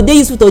be say go dey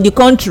useful to the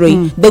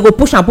country, dem go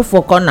push am put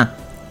for corner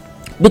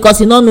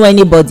because e no know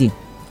anybody.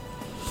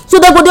 So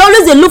dem go dey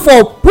always dey look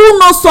for who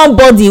know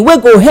somebody wey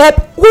go help,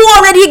 who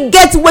already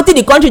get wetin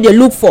the country dey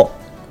look for.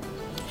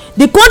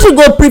 The country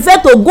go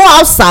prefer to go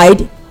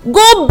outside,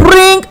 go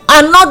bring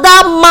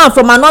another man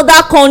from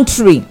another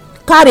country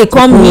carry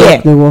come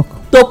here to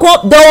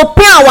come, they will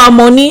pay our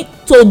money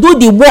to do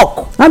the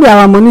work. No be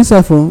our money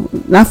sef o,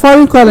 na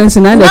foreign currency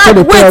na dem take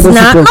dey pay all those people.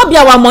 Wait na, no be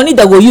our money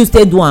dem go use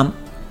take do am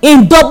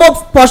in double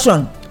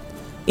portion,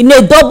 in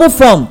a double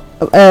form,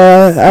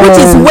 which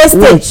is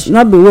wastage.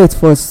 No be wait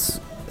first,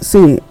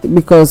 see,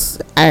 because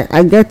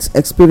I get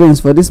experience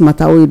for this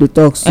matter wey you dey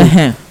talk so.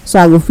 So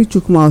I go fit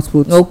chook mouth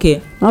put.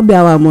 Okay. No be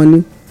our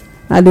money,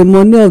 na the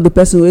money of the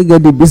person wey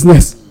get the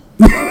business.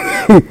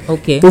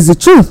 Okay. It's the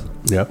truth.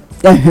 Yeah.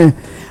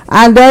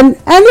 And then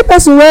any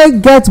person wey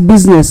get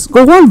business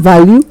go want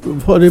value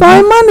for im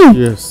money.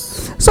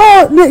 Yes. So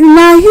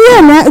na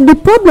here the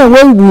problem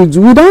wey we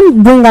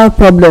don bring out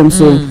problems.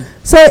 So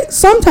say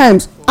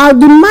sometimes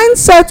the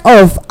mindset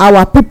of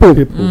our people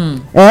dey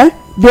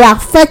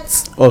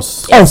affect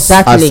us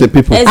exactly as a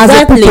people.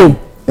 Exactly.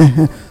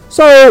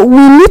 So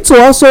we need to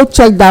also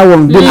check that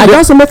one. I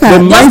just make just like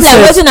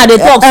wetin I dey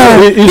talk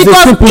so,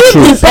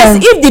 because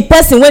if the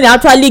person wey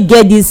actually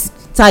get this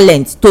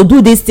talent to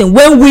do this thing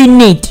wey we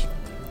need,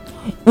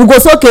 we go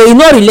say okay, e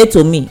no relate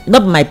to me,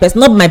 not be my person,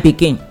 not be my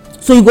pikin,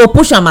 so you go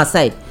push am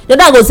aside. The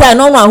other go say I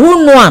no know am,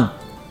 who know am?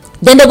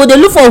 Then they go dey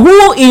look for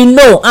who e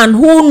know and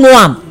who know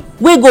am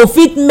wey go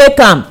fit make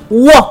am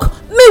work.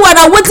 Meanwhile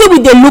na wetin we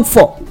dey look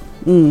for.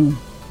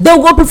 They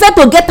go prefer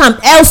to get am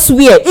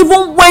elsewhere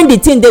even when the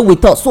thing dey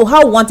with us. So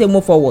how we wan take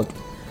move forward?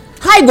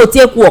 How e go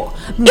take work?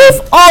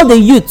 If all the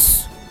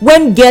youths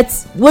wey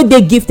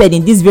dey gifted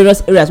in these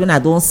various areas wey I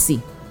don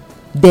see,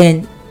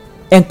 then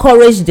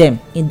encourage them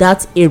in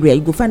that area,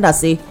 you go find out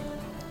say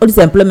all this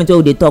employment wey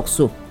we dey talk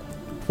so,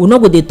 we no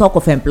go dey talk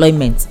of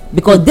employment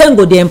because dem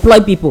go dey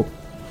employ people.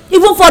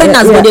 Even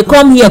foreigners go dey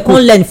come here come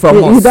learn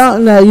from us. You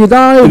don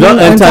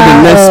enter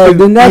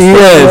the next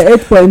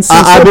yes. 8.6.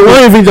 I bin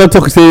wan even just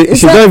talk say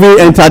she don even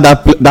enter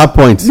that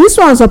point. This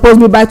one suppose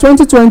be by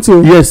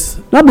 2020. Yes.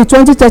 Not be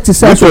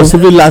 2037. Which was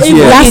even last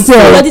year.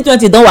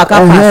 2020 don waka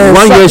pass.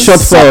 1 year short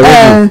for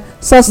already.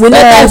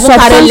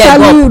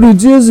 Substantially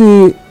reduce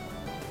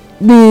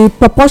the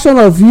proportion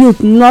of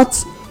youth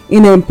not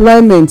in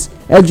employment,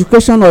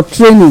 education or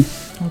training.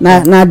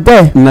 Na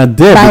there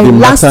by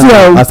last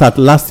year, as at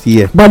last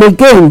year. But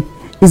again,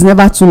 it's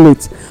never too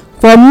late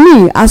for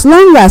me. As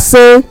long as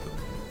say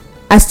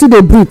I still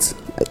dey breathe,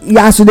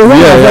 as you dey hear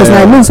my voice,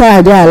 na mean say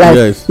I dey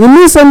alive. E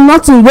mean say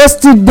nothing wey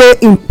still dey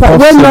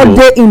wey not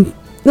dey in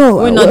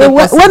wey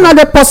not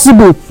dey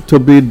possible to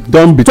be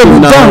done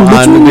between now and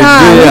the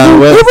day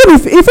and when. Even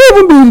if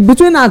even be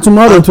between now and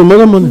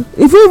tomorrow morning,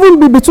 if even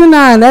be between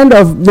now and end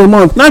of the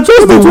month, na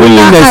just the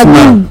willingness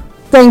now.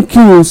 Thank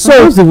you.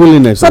 So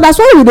that's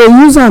why we dey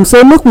use am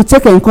say make we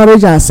take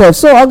encourage ourselves.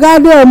 So oga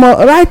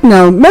Adeomo, right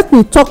now make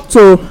we talk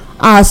to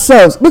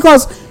ourselves,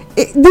 because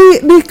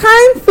the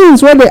kind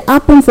things wey dey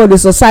happen for the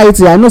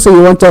society, I know say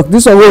you wan talk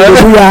this one wey dey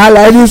do your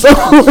like this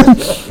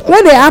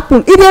when dey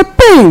happen, e dey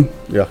pain.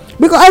 Yeah.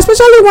 Because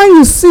especially when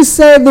you see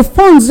say the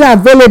funds dey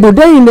available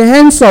dey in the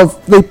hands of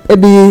the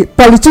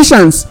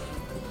politicians,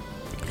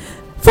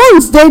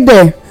 funds dey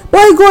there,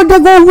 but they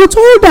go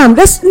withhold am.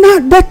 The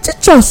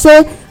teacher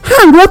say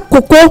hand wey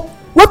cocoa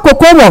wor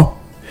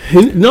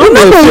no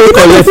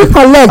dey fit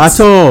collect at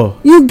all.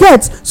 You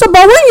get so,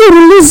 but when you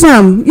release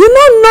am, you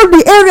no know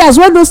the areas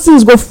where those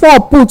things go fall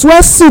put,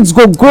 where seeds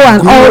go grow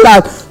and all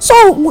that.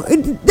 So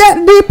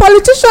the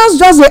politicians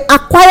just dey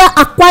acquire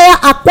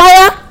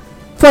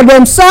for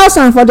themselves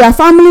and for their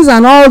families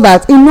and all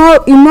that. E no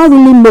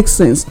really make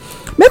sense.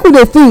 Make we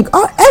dey think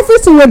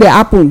everything wey dey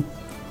happen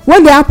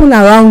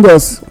around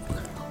us,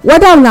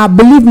 whether una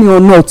believe me or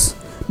not,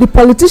 the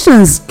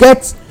politicians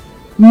get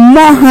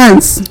more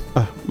hands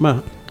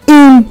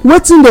in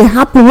wetin dey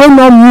happen wey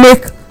no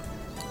make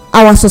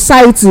our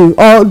society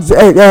or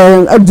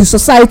the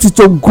society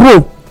to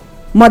grow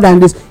more than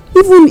this.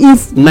 Even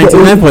if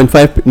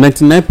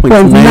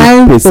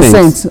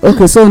 99.9%.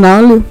 Okay, so na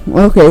only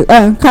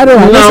carry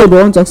on. Now you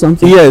wan talk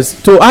something. Yes,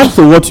 to add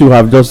to what you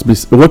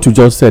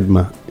just said,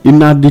 ma,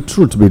 na the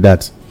truth be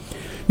that.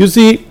 You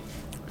see,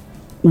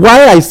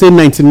 why I say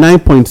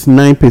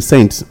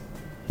 99.9%,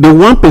 the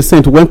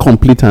 1% when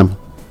complete am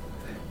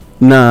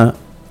na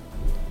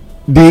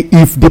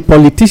if the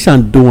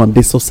politician do am,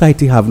 the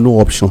society have no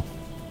option.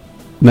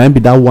 Na be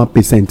that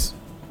 1%.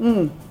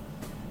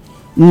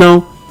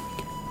 Now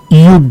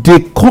you dey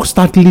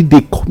constantly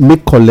dey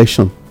make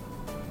collection,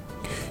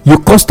 you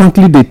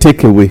constantly dey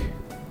take away.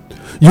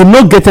 You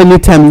no get any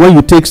time when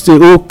you take say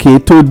okay,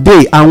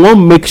 today I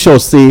wan make sure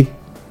say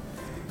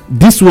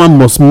this one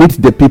must meet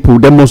the people,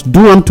 they must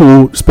do am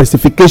to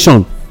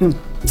specification.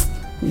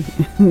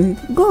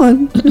 Go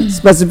on.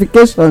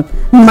 Specification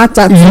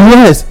matter.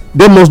 Yes,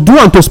 they must do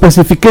am to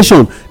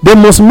specification. They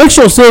must make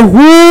sure say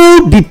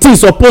who the thing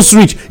suppose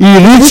reach, e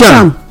reach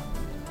am.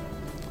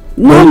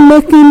 Not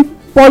making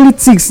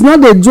politics, not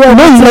dey do No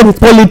let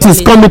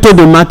politics come into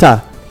the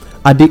matter.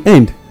 At the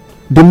end,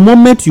 the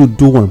moment you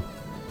do am,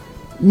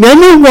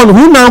 anyone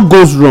who now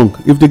goes wrong,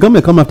 if the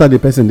government come after the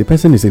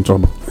person is in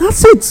trouble.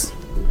 That's it.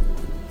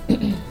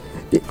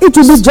 It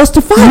will be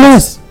justified.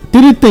 Yes.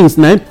 Three things.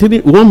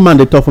 One man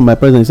dey talk for my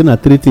president, say na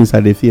three things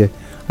I dey fear.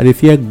 I dey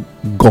fear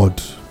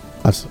God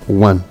as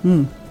one,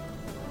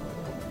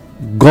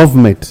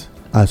 government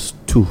as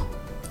two,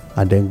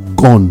 and then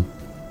gun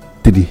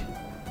three.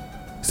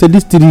 Say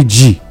this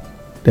 3G,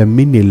 they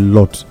mean a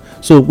lot.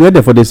 So where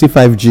they for the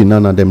C5G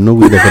now them know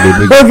where they for the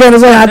big. Okay,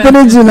 so na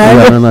 3G now.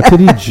 Yeah, no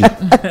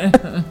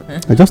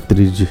 3G. Just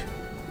 3G.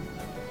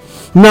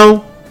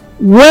 Now,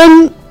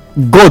 when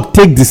God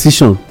take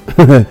decision,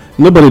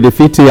 nobody dey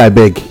fit say I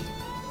beg.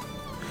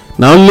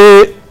 Na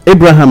only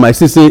Abraham I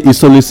see say he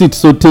solicit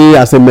Sote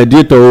as a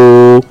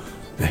mediator.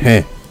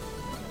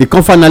 He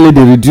come finally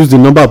dey reduce the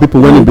number of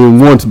people when he been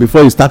want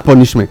before he start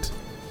punishment.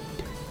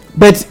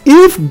 But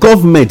if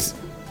government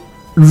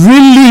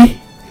really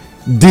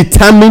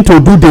determined to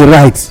do the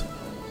right,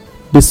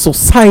 the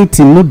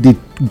society no dey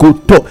go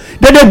talk.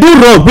 They dey do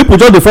wrong, people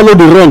just dey follow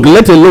the wrong,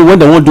 let alone when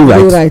they wan do right.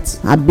 Do right.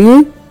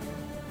 Abi?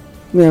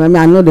 Yeah, I mean,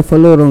 I know they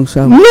follow wrong,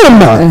 sha. No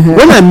ma,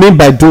 when I mean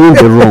by doing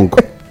the wrong,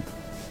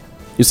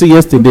 you see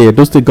yesterday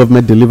Edo State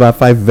government deliver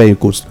 5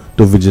 vehicles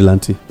to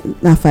vigilante.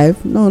 Na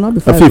 5? No, not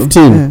the 5.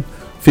 15.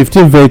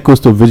 15 vehicles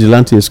to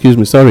vigilante, excuse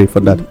me, sorry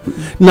for that.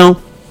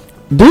 Now,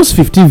 those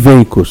 15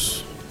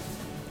 vehicles,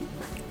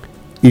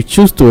 you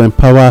choose to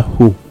empower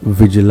who?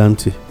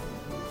 Vigilante.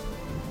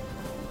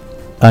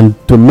 And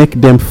to make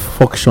them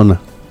functional.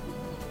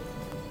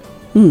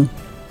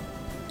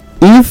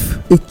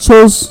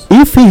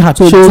 If he had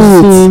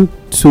chosen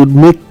to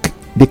make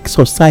the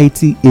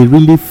society a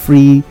really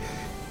free,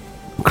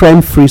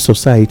 crime-free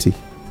society,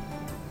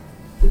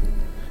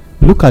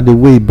 look at the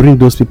way he bring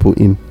those people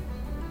in,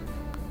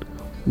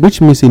 which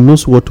means he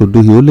knows what to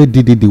do. He only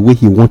did it the way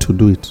he want to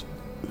do it.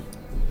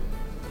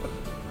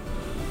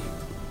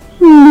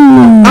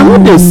 I know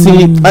they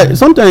see.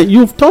 Sometimes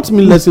you've taught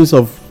me lessons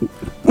of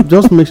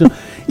just make sure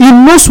he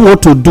knows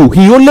what to do.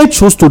 He only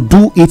chose to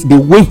do it the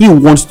way he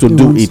wants to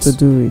do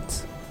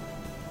it.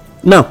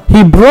 Now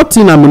he brought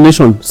in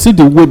ammunition. See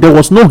the way there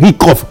was no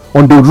hiccup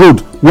on the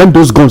road when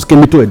those guns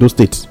came into Edo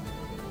State,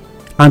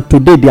 and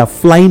today they are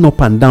flying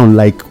up and down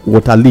like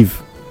water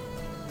leaf.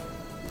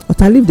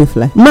 Water leaf they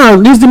fly. Now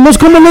this is the most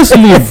commonest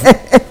leaf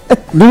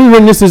during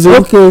rainy season.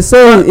 Okay,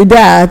 so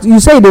that you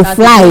say they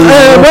fly.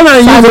 When I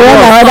use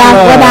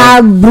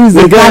other breeze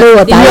they carry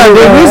water. Yeah,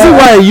 the reason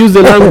why I use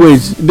the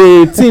language,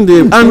 the thing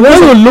they, and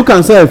when you look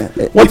and say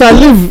water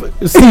leaf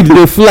seed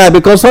they fly,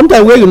 because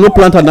sometimes when you no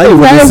plant and now you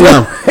will see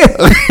them.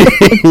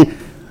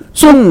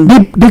 So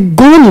the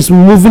gun is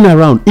moving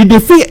around. If the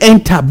fit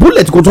enter,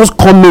 bullet go just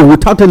come in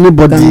without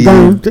anybody.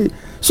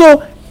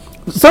 So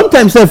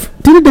sometimes if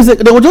 3 days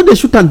they will just they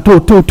shoot and toe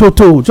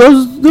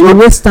just they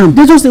waste time.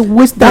 They just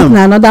waste time.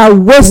 That's another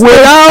waste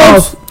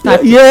without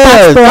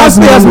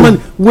taxpayers money,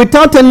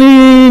 without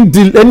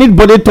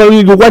anybody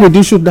telling you why did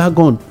you shoot that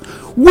gun,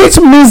 which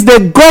means the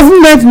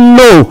government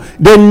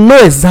they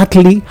know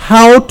exactly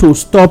how to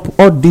stop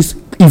all this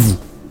evil.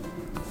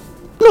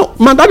 No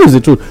man, that is the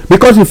truth,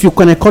 because if you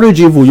can encourage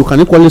evil, you can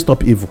equally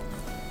stop evil.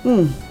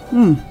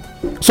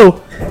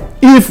 So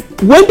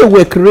if when they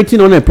were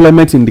creating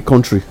unemployment in the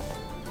country,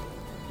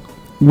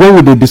 when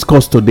will they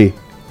discuss today?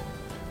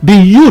 The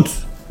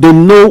youth, they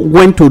know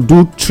when to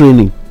do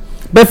training,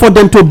 but for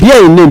them to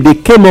bear a name, they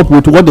came up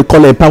with what they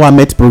call a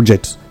empowerment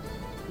project.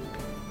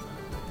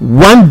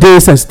 1 day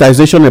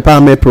sensitization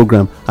empowerment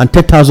program and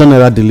 10,000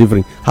 naira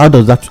delivery. How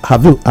does that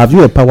have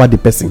you empowered the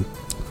person?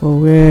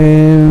 Well,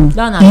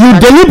 you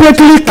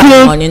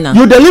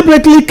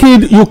deliberately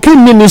kill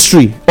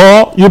ministry,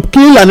 or you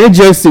kill an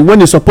agency when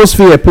you supposed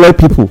to employ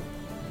people.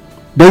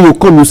 Then you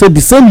come, you say the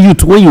same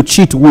youth, when you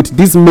cheat with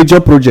this major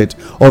project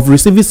of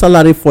receiving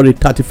salary for a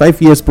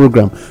 35 years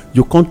program,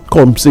 you can't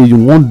come say you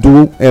won't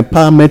do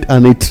empowerment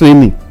and a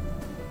training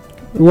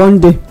 1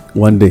 day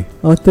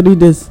or 3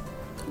 days.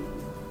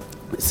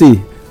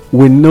 See,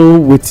 we know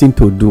wetin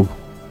to do.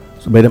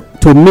 But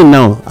to me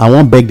now, I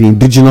wan beg the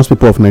indigenous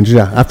people of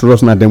Nigeria. After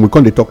us now, then we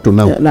come dey talk to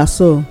now. Yeah, that's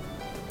so.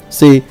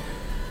 Say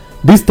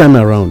this time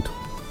around,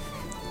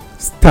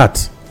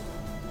 start.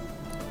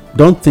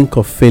 Don't think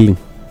of failing.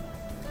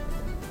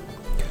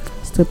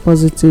 Stay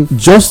positive.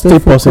 Just stay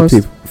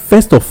positive.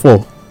 First of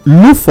all,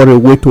 look for a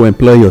way to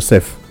employ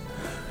yourself.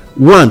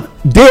 1,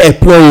 dey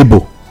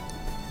employable.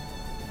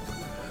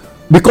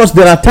 because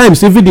there are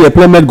times even the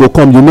employment go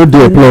come, you no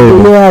dey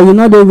employable. Yeah, you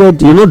no dey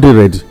ready. You no dey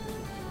ready.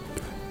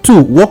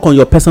 2, work on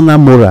your personal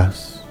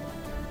morals.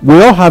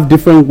 We all have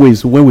different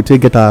ways when we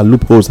take get our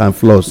loopholes and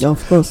flaws.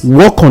 Of course.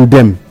 Work on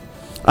them,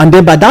 and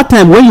then by that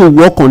time when you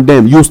work on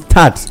them, you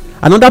start,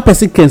 another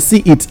person can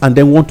see it and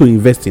then want to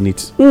invest in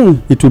it.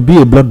 It will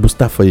be a blood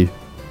booster for you.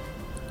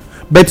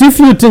 But if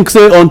you think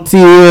say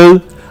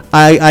until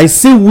I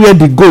see where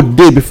the goat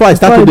dey before I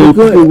start to dey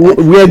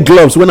wear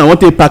gloves when I want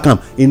to pack am,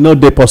 e no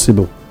dey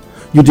possible.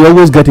 You dey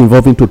always get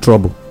involved into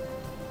trouble.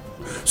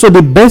 So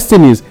the best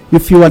thing is,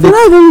 if you are the, you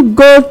no even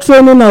go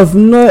training of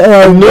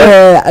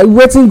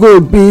wetin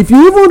gold be. If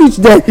you even reach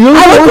there, you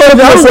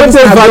want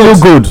to value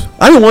gold.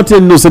 I don't want to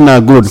know say na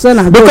gold, because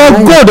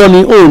gold on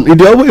its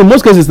own, in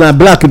most cases na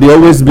black. They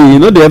always be. You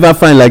know, they ever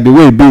find like the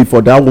way it be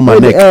for that woman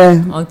neck.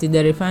 Until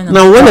they refine am.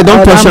 Now when they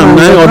don touch am,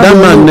 or that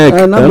man neck,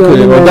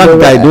 okay, or that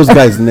guy, those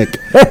guys neck,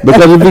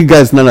 because every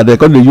guys now they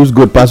come dey use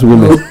gold pass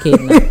women. Okay.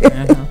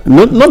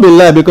 No be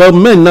lie, because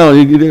men now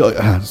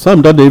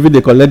some don dey even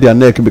dey collect their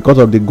neck because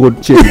of the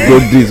gold chain,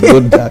 gold this,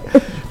 gold that.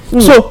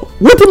 So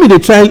wetin me dey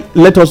try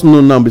let us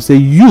know now be say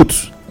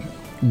youth,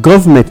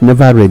 government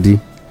never ready,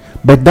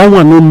 but that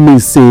one no mean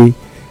say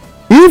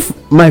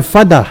if my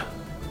father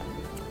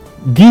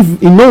he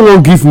no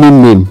wan give me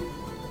name.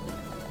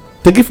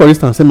 Take it for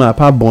instance, say my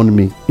papa born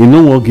me, he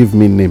no wan give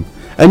me name.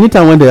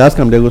 Anytime when they ask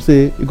am, they go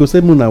say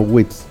muna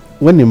wait,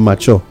 when he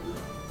mature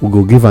we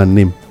go give am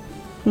name.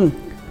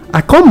 I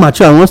come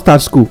mature, I wan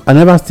start school, I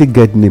never still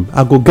get name.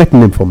 I go get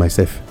name for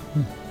myself.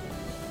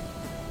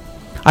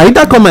 I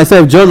either call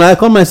myself John, I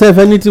call myself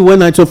anything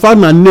when I so find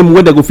my name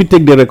where they go fit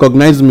take, they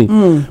recognize me.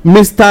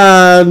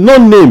 Mr. No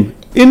name,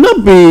 it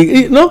not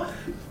be,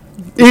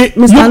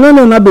 Mr.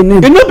 No not be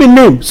name. It not be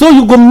name. So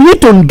you go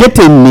need to get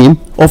a name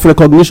of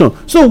recognition.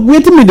 So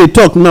wetin me dey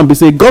talk now be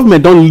say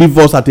government don leave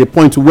us at a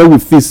point where we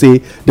feel say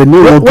they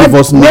no wan give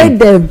us name.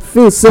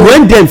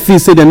 When dem feel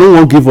say they no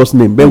wan give us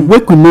name, but we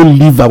could not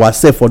leave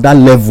ourselves for that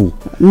level.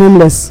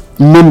 Nameless.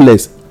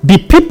 The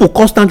people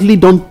constantly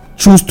don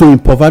choose to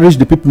impoverish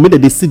the people, make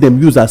dem dey see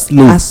them use as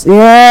slaves.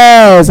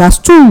 As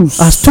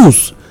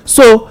tools.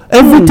 So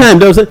every time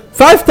they will say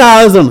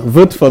 5,000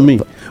 vote for me.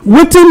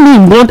 Wetin me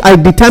want I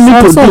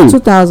determine to do.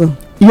 2,000.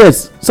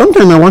 Yes,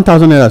 sometimes na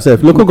 1,000 naira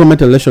sef. Local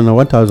government election na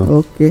 1,000.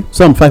 Okay.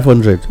 Some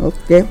 500.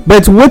 Okay.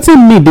 But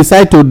wetin me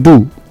decide to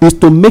do is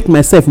to make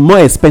myself more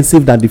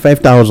expensive than the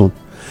 5,000.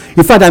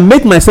 In fact, I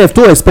make myself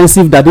too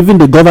expensive that even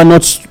the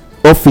governor's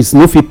office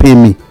no fit pay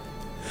me.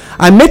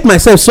 I make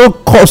myself so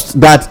cost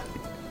that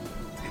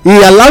e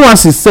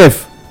allowance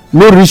itself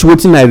no reach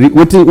wetin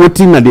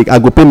I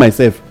go pay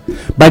myself.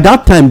 By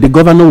that time, the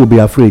governor will be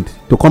afraid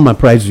to come and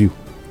price you.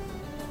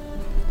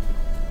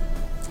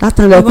 That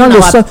time they come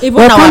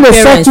dey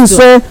search you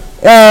say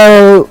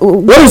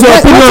what is your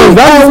opinion?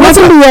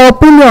 Wetin be your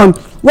opinion?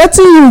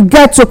 Wetin you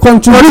get to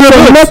contribute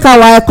to make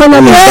our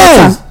economy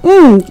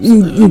better?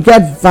 You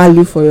get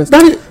value for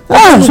yourself.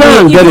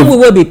 Even we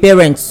will be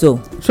parents,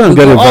 so we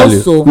go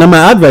also na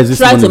my advice is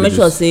try to make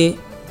sure say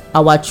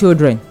our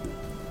children,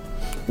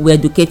 we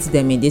educate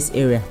them in this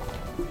area,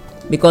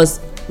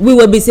 because we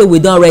will be say we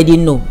don already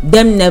know,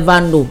 them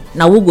never know.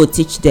 Now we go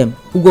teach them,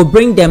 we go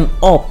bring them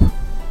up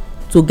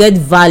to get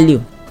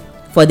value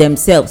for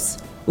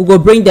themselves. We go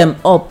bring them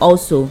up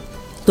also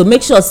to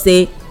make sure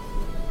say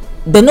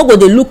they no go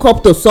dey look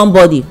up to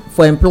somebody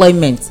for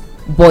employment,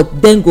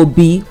 but then go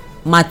be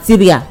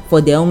material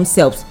for their own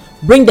selves.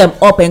 Bring them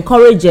up,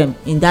 encourage them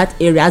in that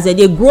area. As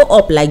they grow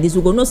up like this,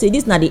 we go know say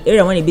this na the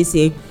area when e be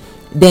say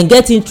dem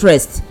get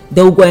interest,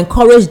 they will go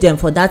encourage them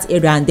for that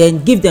area and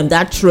then give them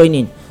that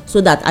training,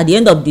 so that at the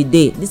end of the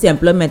day, this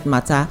employment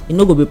matter, e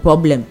no go be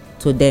problem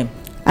to them.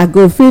 I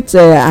go fit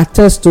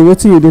attest to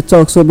wetin you dey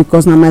talk so,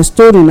 because na my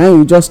story na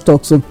you just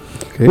talk so.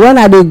 Okay. When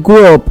I dey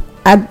grow up,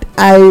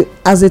 I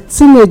as a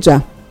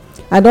teenager,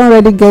 I don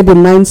already get the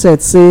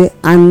mindset say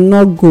I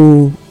no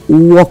go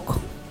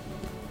work,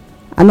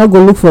 I no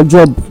go look for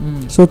job,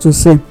 so to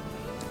say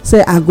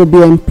I go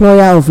be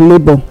employer of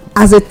labour.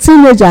 As a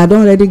teenager, I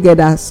don already get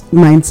that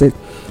mindset.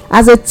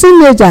 As a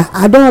teenager,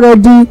 I don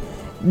already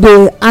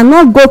I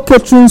no go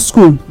catering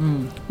school,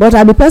 but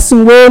I be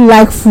person wey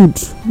like food,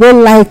 wey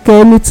like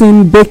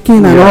anything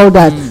baking and all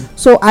that.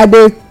 So I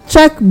dey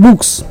check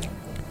books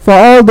for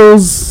all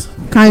those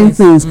kind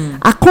things.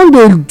 I come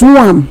dey do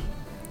am,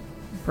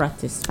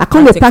 I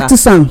come dey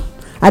practice am.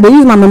 I dey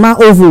use my mama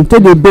oven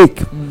take dey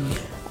bake.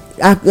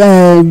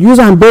 I use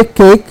am bake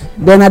cake,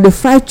 then I dey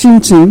fry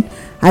chin chin,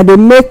 I dey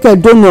make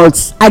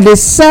donuts, I dey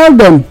sell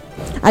them.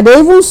 I dey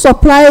even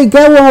supply,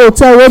 get one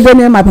hotel wey dey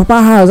near my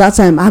papa house that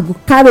time, I go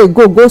carry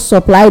go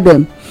supply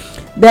them.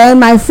 Then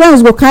my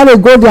friends go carry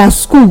go their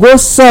school go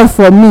sell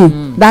for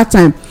me that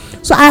time.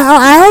 So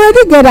I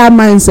already get that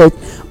mindset.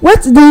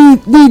 What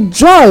the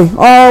joy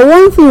or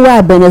one thing wey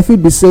I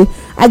benefit be say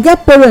I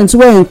get parents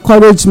wey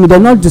encourage me, they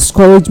not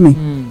discourage me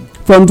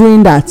from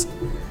doing that.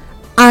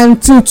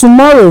 Until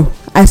tomorrow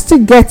I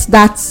still get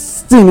that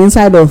thing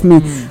inside of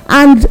me.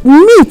 And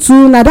me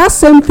too, na that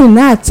same thing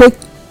na I take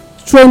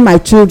train my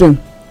children.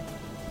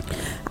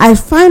 I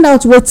find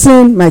out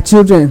wetin my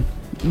children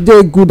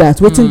dey good at,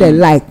 wetin dem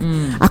like.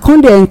 I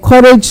come dey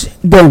encourage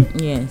dem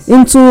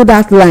into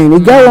that line. E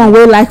get one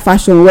wey like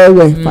fashion well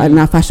well,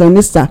 na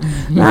fashionista.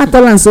 Now I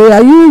tell am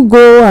say you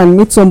go and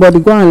meet somebody,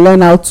 go and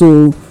learn how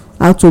to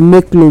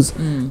make clothes,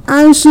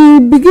 and she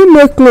begin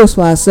make clothes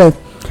for herself.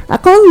 I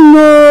come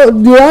know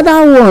the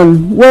other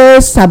one wey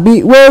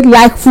sabi, wey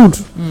like food.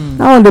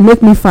 That one dey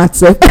make me fat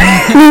sef.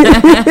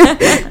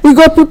 You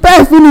go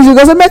prepare finish, you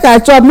go say make I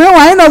chop,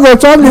 meanwhile he no go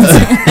chop the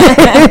thing.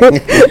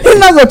 He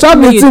no go chop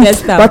the thing,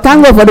 but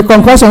thank God for the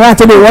concussion wey I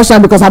take dey wash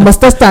am, because I must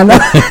test am.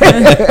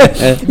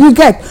 You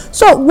get?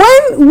 So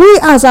when we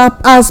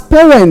as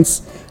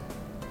parents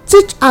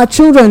teach our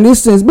children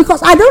these things,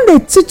 because I don dey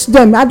teach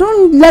them, I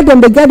don let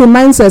them dey get the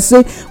mindset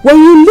say when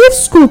you leave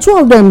school, two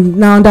of them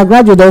na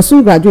undergraduate, they will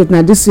soon graduate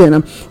na this year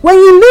now. When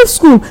you leave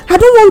school, I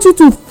don't want you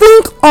to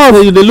think of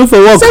say you dey look for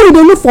work. Say you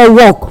dey look for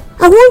work.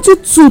 I want you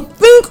to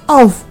think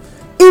of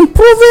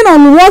improving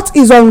on what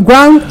is on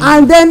ground,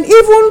 and then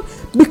even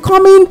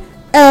becoming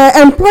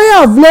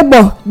employer of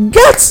labor.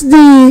 Get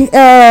the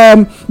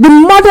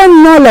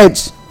modern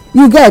knowledge,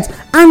 you get,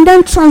 and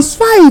then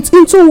transfer it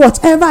into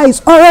whatever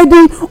is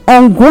already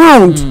on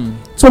ground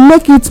to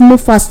make it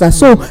move faster.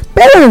 So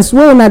parents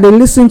wey una dey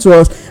lis ten to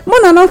us,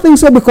 una no think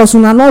say because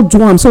una no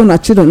do am, so una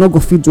children no go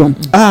fit do am.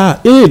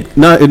 That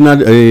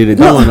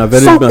one na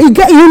very bad.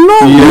 You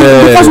know,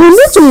 because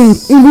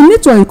we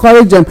need to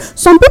encourage them.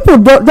 Some people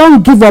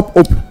don't give up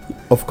hope.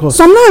 Of course.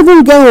 Some no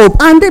even get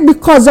hope, and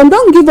because dem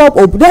don give up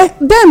hope,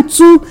 dem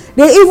too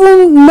dey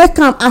even make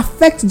am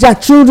affect their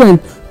children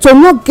to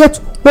not get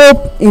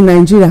hope in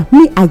Nigeria.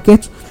 Me,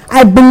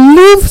 I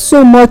believe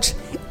so much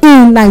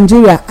in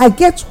Nigeria. I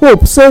get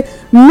hope say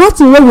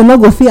nothing wey we no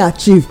go fit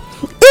achieve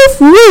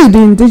if we, the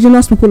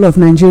indigenous people of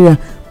Nigeria,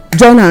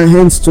 join our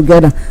hands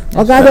together.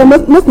 Okay,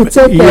 make we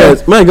take.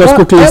 Yes, may I just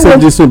quickly say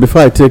this one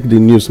before I take the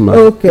news, man.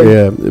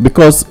 Okay. Yeah,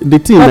 because the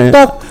thing,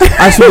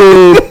 as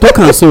we talk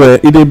and so,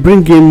 it dey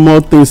bring in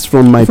more things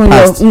from my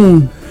past.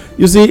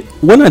 You see,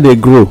 when I dey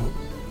grow,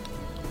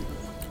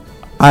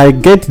 I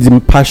get the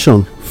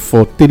passion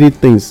for three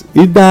things.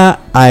 Either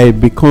I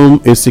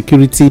become a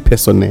security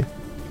personnel,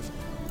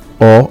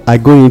 or I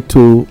go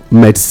into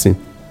medicine,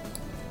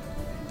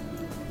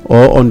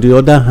 or on the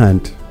other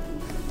hand,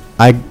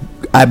 I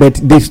bet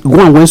this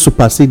one when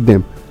supersede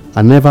them.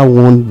 I never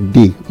one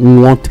day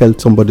won't tell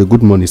somebody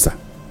good morning, sir,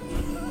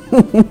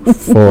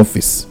 for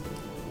office,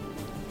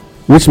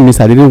 which means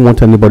I didn't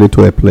want anybody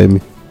to employ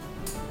me.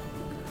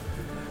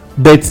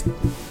 But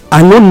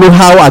I don't know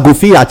how I go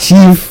fit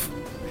achieve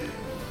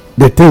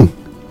the thing.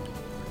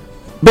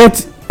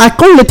 But I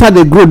come later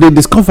they grow, they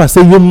discover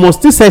say you must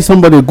still say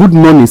somebody good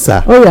morning,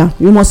 sir. Oh yeah,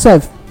 you must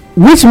serve.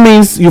 Which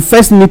means you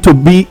first need to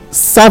be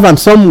servant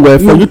somewhere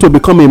for you to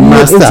become a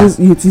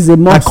master. It is a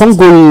must. I can't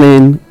go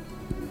learn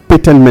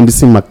patent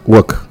medicine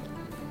work.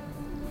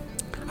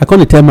 I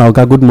can't tell my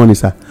oga good morning,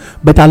 sir.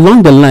 But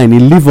along the line, he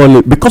leave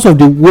all because of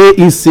the way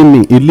he see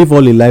me, he leave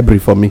all the library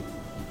for me.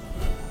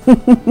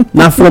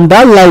 Now from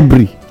that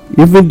library,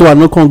 even though I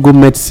no can't go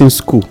medicine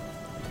school,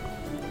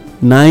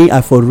 now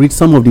I for read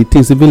some of the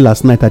things. Even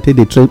last night, I take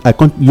the train. I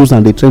can't use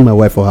and they train my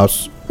wife for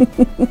house.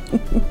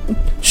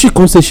 She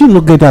can say she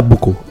no get that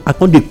book. I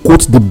can't dey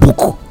quote the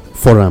book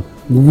for am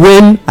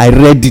when I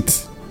read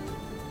it.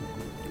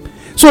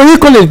 So he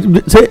call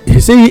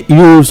it say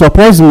you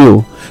surprise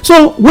me.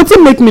 So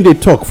wetin make me dey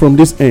talk from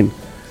this end?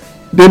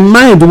 The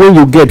mind when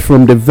you get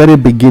from the very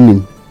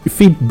beginning,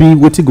 if it be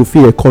wetin go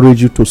fit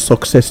encourage you to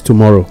success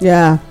tomorrow.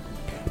 Yeah.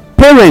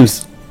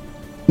 Parents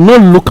no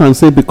look and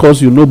say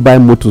because you no buy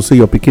motor, say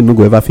your pikin no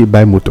go ever fit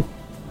buy motor.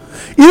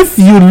 If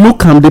you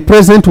look at the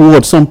present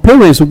world, some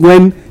parents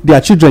when their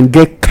children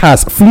get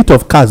cars, fleet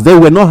of cars, they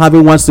were not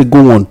having one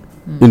single one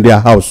in their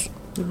house.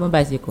 Even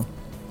bicycle.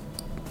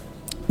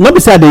 Not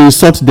beside they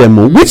insult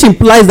them, which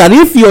implies that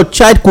if your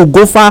child could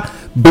go far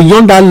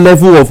beyond that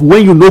level of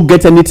when you no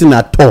get anything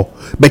at all,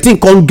 but he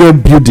can't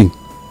get building,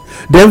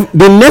 then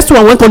the next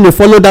one when come they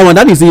follow that one,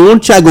 that is your own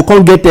child go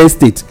can't get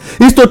estate,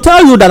 is to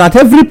tell you that at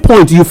every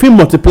point you feel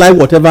multiply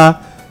whatever,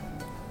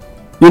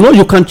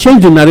 you can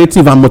change the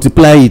narrative and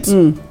multiply it.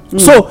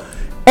 So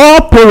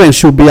all parents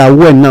should be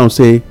aware now,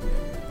 say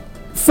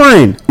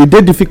fine, it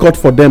dey difficult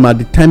for them at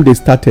the time they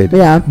started,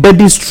 but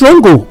the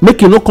struggle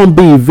make no come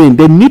be in vain.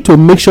 They need to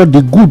make sure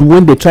the good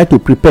when they try to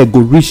prepare go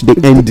reach the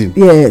ending.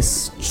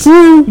 Yes,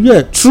 through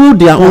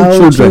their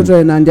own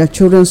children and their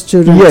children's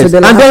children. Yes,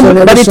 and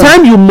then by the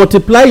time you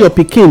multiply your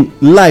pikin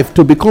life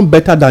to become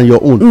better than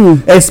your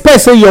own, expect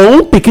say your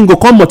own pikin go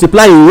come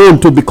multiply your own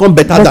to become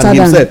better than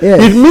himself.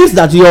 It means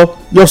that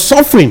your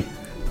suffering,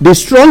 the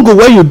struggle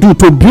wey you do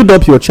to build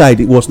up your child,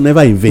 it was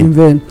never in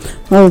vain.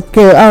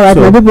 Okay, all right,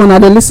 my people, now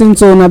they listen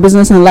to our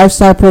business and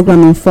lifestyle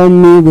program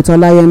Inform Me with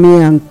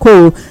Olayemi and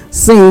Co.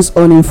 Since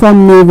on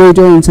Inform Me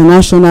Radio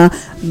International,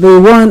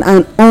 the one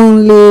and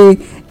only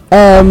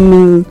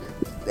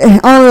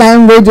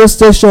online radio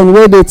station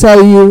where they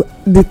tell you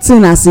the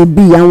thing as it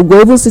be, and we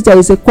go even sit there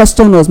and say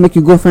question us, make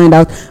you go find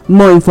out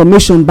more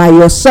information by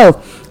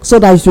yourself, so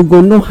that you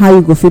go know how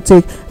you go fit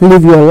take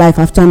live your life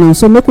after now.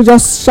 So make we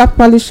just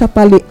sharply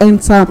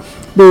enter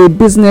the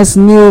business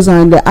news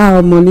and the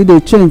hour money dey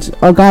change.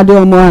 Oga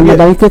Adeomo and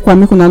Oga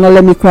Kwame kuna no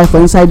let me cry for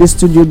inside the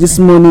studio this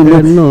morning.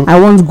 No. I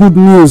want good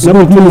news.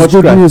 Not too much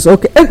good cry. news.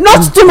 Okay,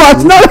 not too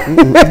much. No,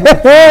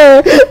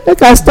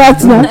 make I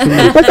start now.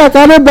 Make I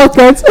carry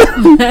bucket.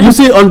 You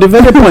see, on the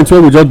very point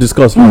where we just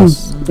discussed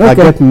last, I okay.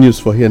 get news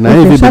for here. Now,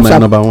 Okay, okay, sharp, my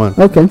sharp. number one.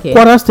 Okay.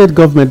 Kwara State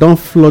government don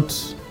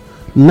float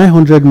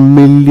 900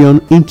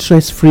 million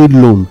interest-free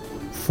loan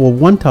for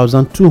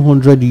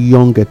 1,200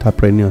 young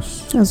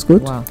entrepreneurs That's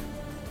good. Wow.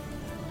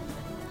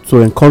 to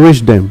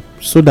encourage them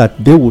so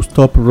that they will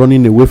stop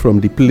running away from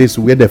the place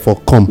where they for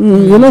come.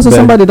 You know, so Then-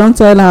 somebody don't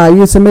tell her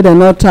you say make them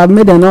not travel,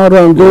 make them not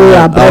run, go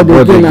Yeah, abroad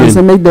abroad again, and again.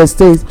 say make them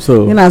stay.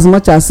 So, In as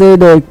much as say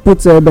they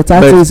put better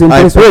things in but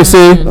I place. pray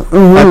say,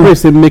 I pray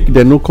say make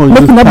them no come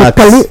Make use it not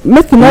be tax.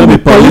 make it not be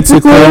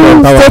political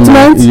empowerment.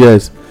 statement.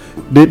 Yes,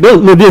 they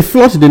don't. No, they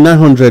float the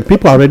 900.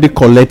 People are already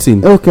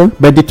collecting. Okay.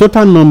 But the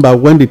total number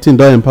when the thing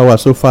don empower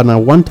so far na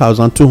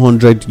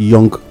 1,200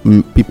 young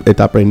people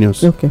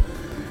entrepreneurs. Okay.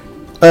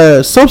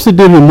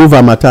 Subsidy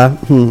removal matter.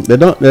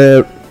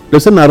 They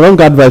say na wrong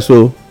advice.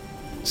 So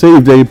say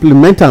if they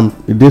implement am,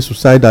 e dey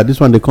suicidal. This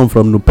one dey come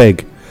from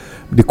NUPEG.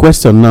 The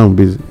question now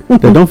be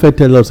they don first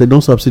tell us they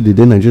don subsidy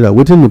dey Nigeria.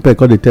 Wetin NUPEG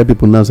come dey tell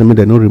people now say make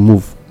dem no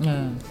remove.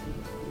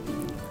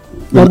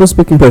 Double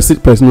speaking.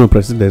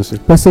 Presidency.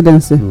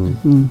 Presidency.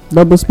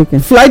 Double speaking.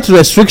 Flight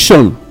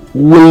restriction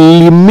will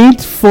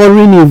limit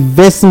foreign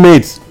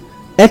investment.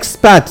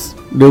 Experts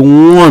dey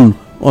warn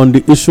on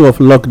the issue of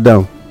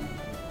lockdown.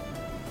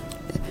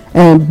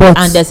 But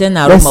And they say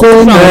na they rumor. say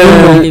Which na one you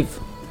rumor. believe?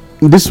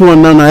 This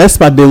one now na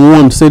expert dey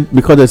warn say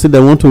because they say they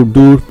want to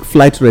do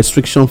flight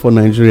restriction for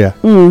Nigeria.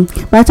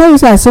 But I tell you,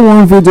 say I see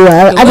one video.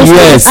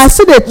 Yes. I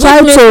see they try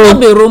Which may not to.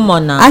 be rumor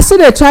now. I see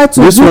they try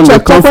to This do one dey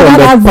check come whether from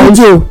that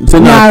the video Say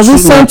na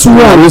recent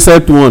one.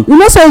 recent one. You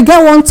know, say e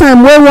get one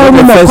time wey one When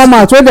they rumor first- come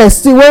out,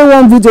 wey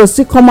one video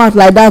still come out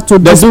like that to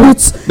They do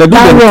dispute they do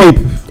that dem one.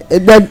 keep.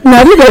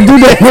 Na we dey do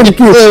dem keep.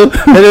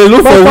 They dey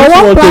look But for for which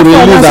one one to platform,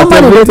 release na at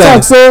somebody every dey time.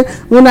 talk say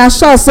una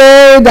sure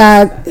say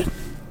that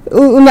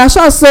una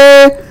sure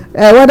say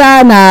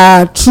whether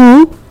na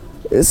true.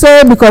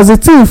 Say because the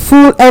thing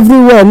full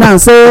everywhere now,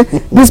 say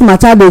this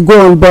matter dey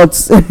go on, but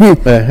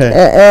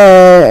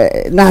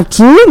na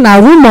true, na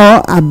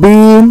rumor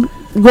abi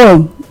go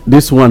on.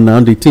 This one now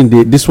the thing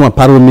this one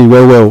paro me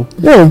well.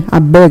 Hey,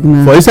 abeg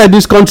na. For inside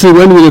this country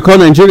when we dey call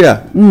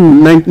Nigeria,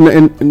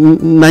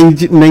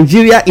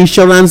 Nigeria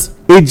Insurance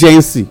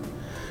Agency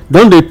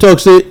don dey talk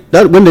say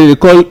that when they dey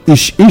call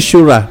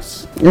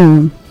insurance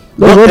don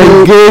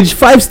engage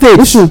 5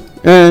 states.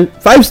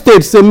 5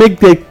 states say make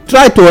they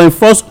try to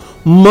enforce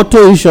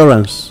motor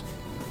insurance.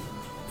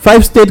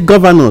 5 state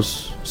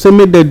governors say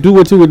make they do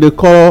wetin we dey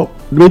call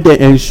make they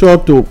ensure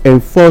to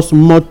enforce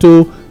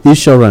motor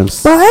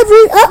insurance. But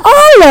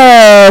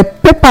all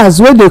papers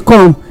wey dey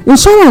come,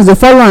 insurance dey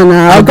follow am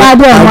na. Oga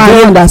Adeomo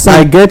I understand.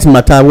 I get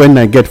matter when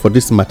I get for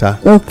this matter.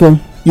 Okay.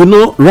 You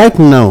know, right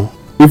now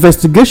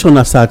investigation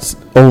as at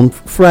on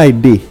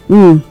Friday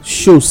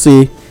show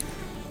say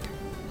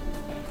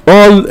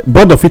all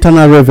board of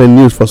internal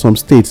revenues for some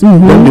states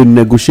don dey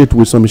negotiate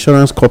with some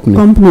insurance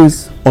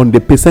companies on the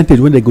percentage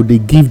wey they go dey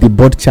give the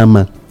board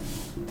chairman.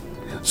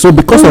 So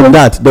because of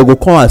that they go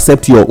come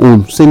accept your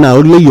own, say na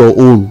only your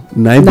own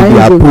na im be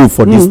approved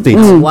for this state.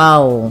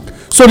 Wow.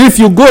 So if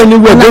you go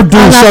anywhere go do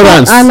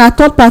insurance, and na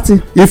third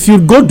party. if you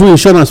go do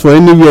insurance for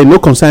anywhere no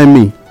concern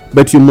me,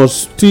 but you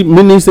must still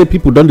meaning say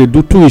people don dey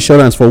do 2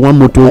 insurance for one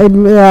motor.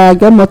 I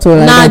get motor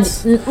like Na that.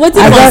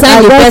 wetin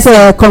concern the person.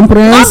 Not be the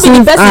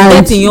comprehensive person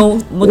and get im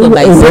own motor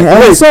by himself.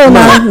 Wait, so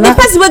The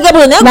person wey get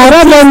motor na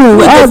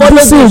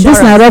revenue.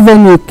 This na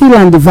revenue kill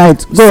and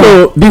divide.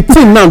 So the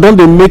thing now don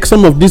dey make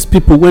some of these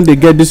people when they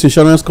get these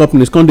insurance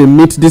companies come dey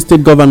meet these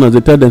state governors, they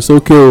tell them say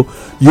okay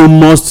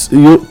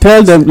you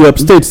tell them your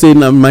state say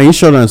na my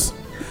insurance.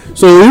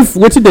 So if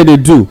wetin they dey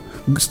do,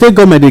 state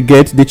government dey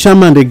get, the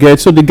chairman dey get,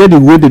 so they get the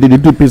way they dey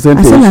do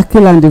percentage. I say na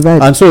kill and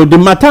divide. And so the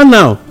matter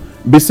now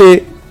be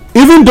say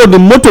even though the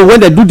motor wey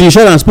dem do the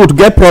insurance put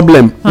get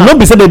problem, no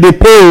be say dem dey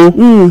pay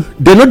o,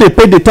 they no dey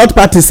pay the third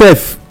party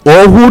sef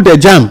or who dey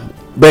jam,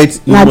 but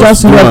you Na must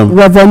just do am.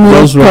 revenue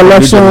Just revenue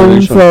collection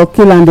generation. for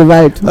kill and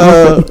divide.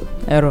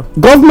 Error.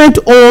 Government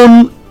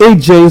owned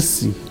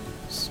agency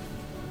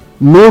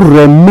no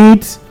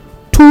remit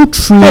 2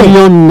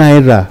 trillion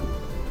naira.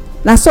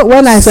 Na so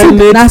when I see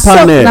Senate na so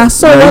panel na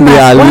so when they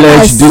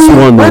allege this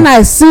one, when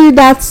I see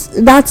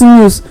that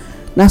news,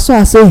 na so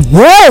I say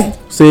hey.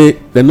 Say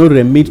dem no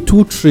remit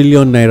 2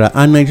 trillion naira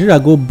and Nigeria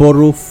go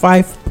borrow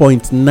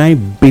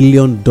 $5.9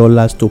 billion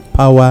to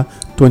power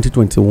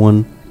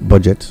 2021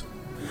 budget.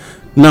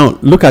 Now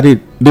look at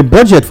it, the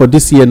budget for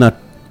this year na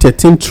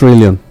 13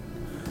 trillion.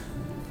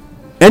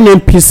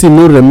 NNPC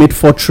no remit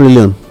 4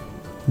 trillion.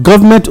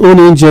 Government owned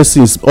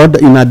agencies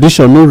in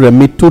addition no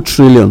remit 2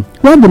 trillion.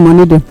 Where the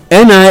money dey?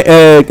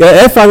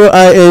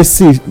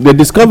 FROIAC they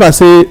discover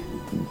say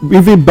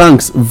even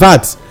banks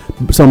VAT,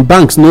 some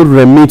banks no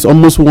remit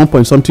almost 1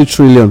 point something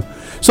trillion.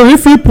 So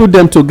if we put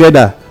them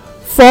together,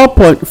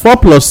 4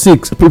 plus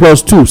 6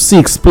 plus 2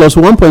 6 plus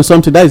 1 point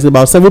something, that is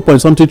about 7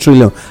 point something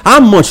trillion. How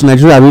much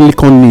Nigeria really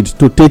can need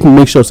to take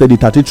make sure say the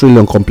 30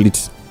 trillion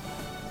complete?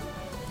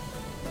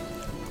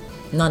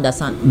 no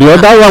understand. The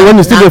other one when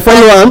you still dey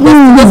follow am.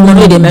 This money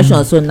wey dey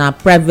mention so na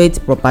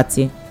private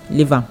property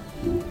leave am.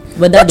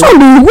 Whether which one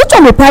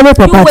be private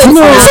property? wait,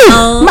 No, see,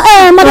 now.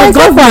 madam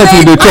government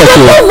we dey talk o.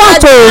 I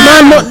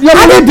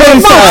dey pay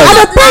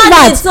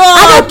VAT o.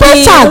 I dey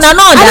pay tax.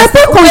 I dey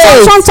pay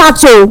consumption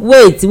tax o.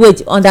 wait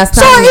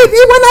understand. So if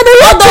when I dey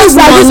All work things those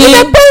like this, money-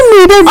 they pay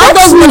me, they all vex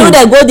those money wey me.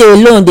 dey go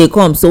dey loan dey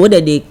come, so wey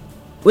dey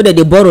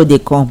dey borrow dey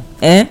come,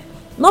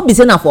 no be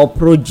say na for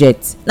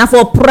project, na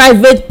for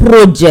private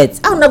project.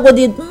 How una go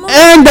dey.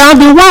 And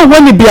the one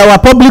when e be our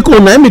public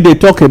own na im dey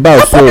talk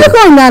about so. Public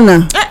own na.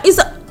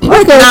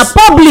 Na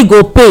public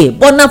go pay,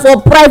 but na for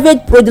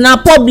private project, na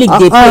public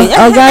dey pay.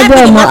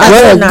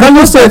 Well,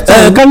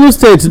 Kano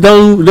State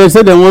don they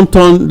say they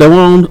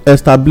wan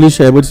establish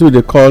wetin we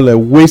dey call a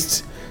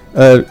waste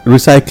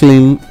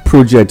recycling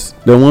project.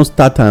 They wan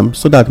start am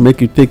so that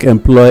make you take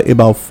employ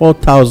about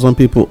 4,000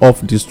 people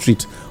off the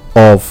street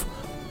of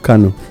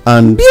Kano.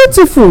 And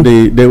Beautiful.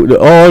 the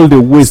all the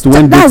waste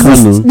when dey That's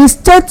Kano. the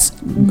state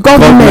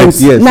government.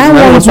 Yes, now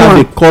the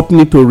 911.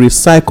 company to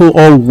recycle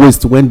all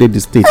waste when they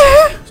the state.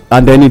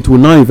 And then it will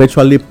now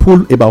eventually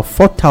pull about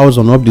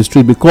 4,000 off the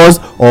street because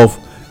of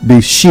the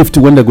shift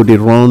when they go they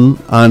run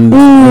and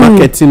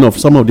marketing of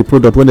some of the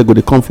product when they go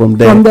they come from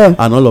there, and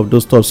all of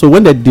those stuff. So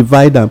when they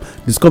divide them,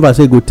 discover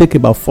say it go take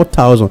about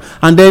 4,000,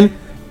 and then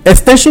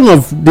extension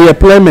of the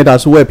employment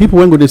as well. People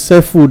when go they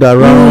sell food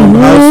around,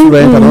 house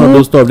rent and all of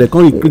those stuff, they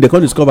can't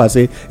discover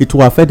say it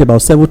will affect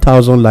about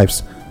 7,000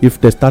 lives if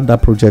they start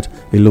that project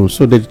alone.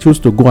 So they choose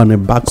to go and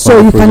embark. So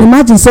you can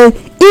imagine, say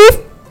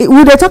if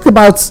we dey talk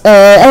about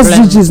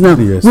SDGs now,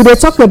 Yes. we dey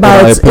talk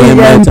about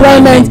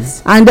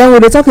employment, and then we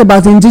dey talk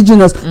about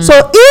indigenous. So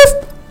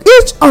if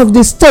each of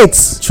the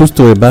states choose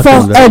to embark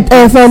on that.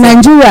 for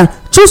Nigeria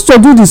choose to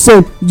do the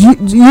same, you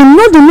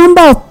know the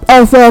number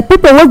of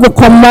people wey go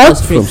comot,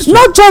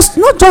 not just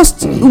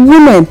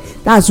women,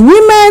 that's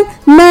women,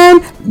 men,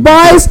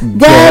 boys,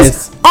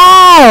 girls,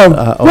 all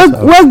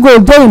wey go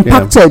dey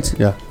impacted.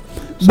 Yeah.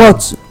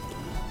 But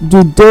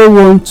do they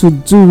want to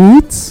do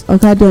it?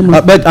 Okay,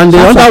 but and the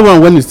other one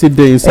when you still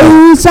there inside,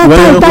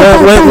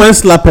 when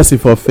slap person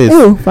for face,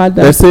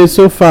 they say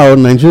so far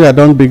Nigeria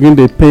don't begin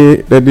they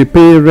pay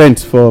rent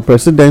for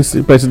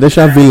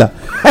presidential villa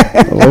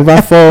over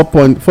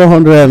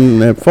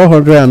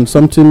 400 and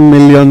something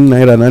million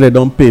naira. Now they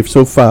don't pay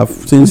so far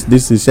since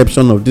this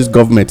inception of this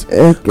government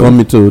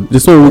coming to.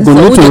 So we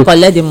need to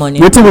collect the money.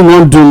 What we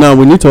want to do now?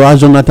 We need to ask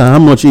Jonathan how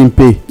much in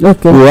pay.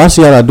 Okay. We will ask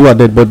Yaradua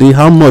dead body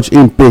how much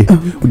in pay.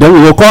 Then we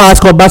will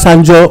ask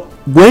Obasanjo,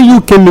 when you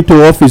came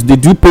into office,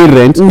 did you pay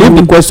rent? If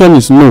the question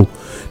is no,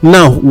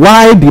 now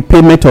why the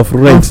payment of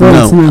rent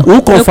now?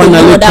 Who can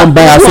finally come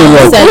buy and say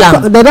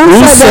what? They don't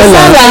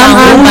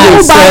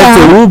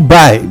who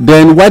buy?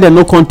 Then why they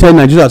no content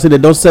Nigeria say they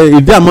don't sell?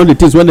 Is there among the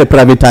things when they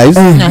privatize?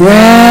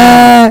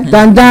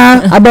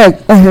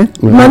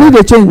 Money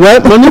they change.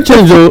 Well, money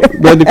change,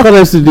 but the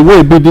currency the way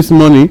it be this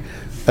money.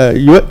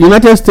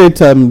 United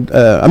States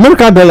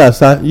American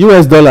dollars,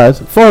 US dollars,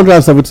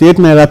 478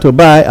 naira to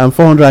buy and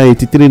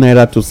 483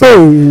 naira to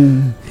sell.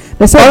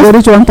 They say they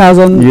reach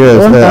 1,000.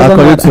 Yes,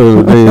 according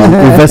to the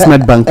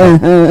investment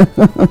banker.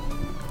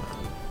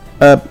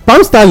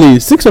 Pound sterling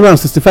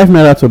 665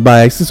 naira to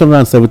buy,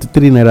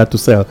 673 naira to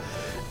sell.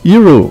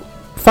 Euro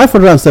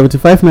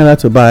 575 naira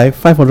to buy,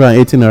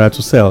 580 naira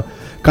to sell.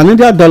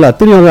 Canadian dollar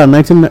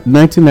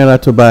 390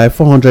 naira to buy,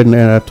 400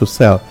 naira to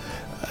sell.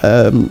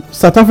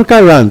 South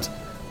Africa rand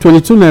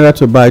 22 naira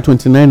to buy,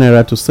 29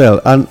 naira to sell.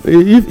 And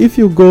if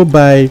you go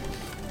by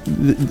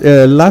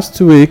last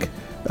week,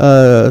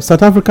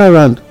 South Africa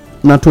rand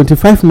now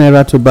 25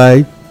 naira to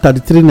buy,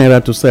 33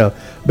 naira to sell,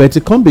 but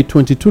it can't be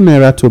 22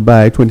 naira to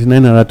buy,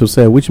 29 naira to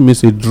sell, which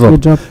means it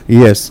drop.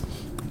 Yes.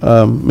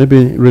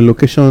 Maybe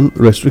relocation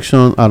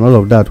restriction and all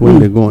of that when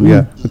they go on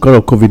because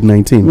of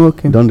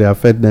COVID-19. Don't they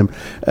affect them?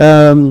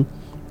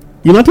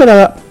 United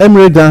Arab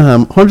Emirates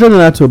dirham 100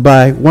 naira to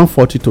buy,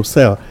 140 to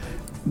sell.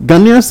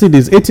 Ghanaian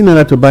cedis 80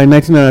 naira to buy,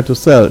 19 naira to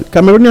sell.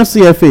 Cameroonian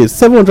CFA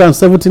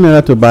 770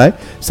 naira to buy,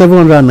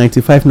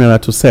 795 naira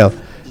to sell.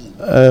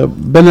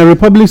 Benin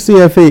Republic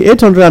CFA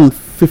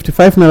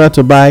 855 naira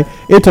to buy,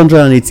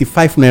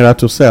 885 naira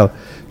to sell.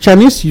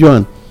 Chinese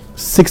yuan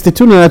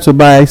 62 naira to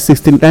buy,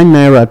 69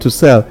 naira to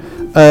sell.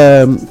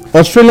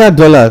 Australia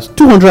dollars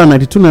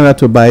 292 naira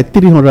to buy,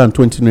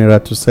 320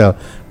 naira to sell.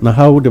 Now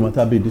how would the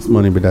matter be this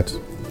morning with that?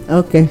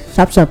 Okay,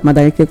 sharp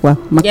Madam Ikekwa.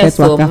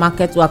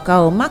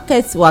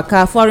 Market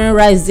waka foreign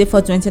rice dey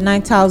for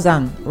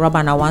 29,000,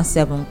 rubber na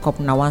 17, cup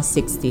na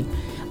 160.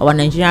 Our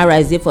Nigerian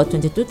rice dey for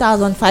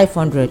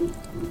 22,500,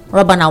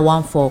 rubber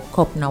na 14,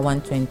 cup na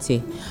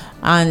 120.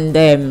 And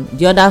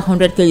the other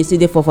 100 kg still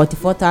dey for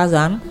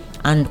 44,000,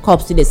 and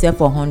cup still dey sell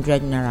for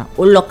 100 naira.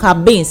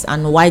 Oloka beans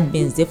and white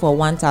beans dey for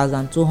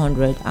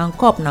 1,200, and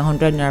cup na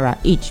 100 naira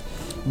each.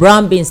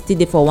 Brown beans still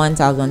dey for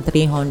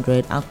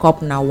 1,300, and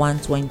cup na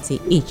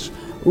 120 each.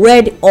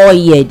 red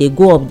oil dey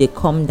go up dey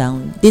come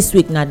down. This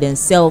week na dem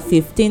sell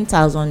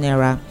 15,000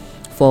 naira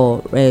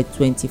for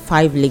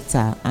 25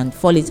 litre and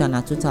 4 litre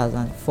na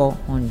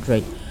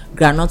 2,400.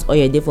 Groundnut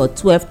oil dey for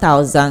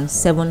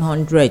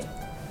 12,700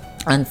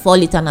 and 4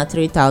 litre na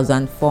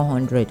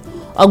 3,400.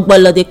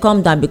 Ogbolo dey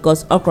come down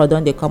because okra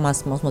don dey come as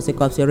small small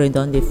sake of say rain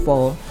don dey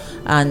fall,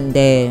 and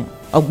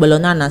ogbolo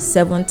now na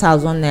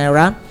 7,000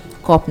 naira,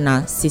 cup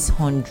na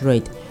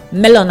 600.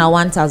 Melon na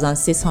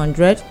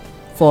 1,600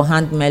 for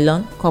hand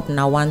melon, cup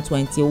na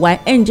 120, while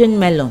engine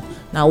melon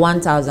na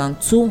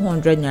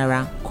 1,200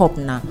 naira, cup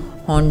na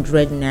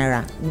 100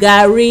 naira.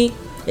 Garri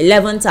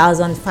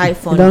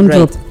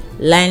 11,500,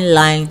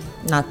 line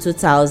na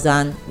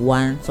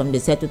 2,001, some dey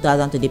sell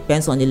 2,000 to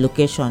depends on the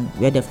location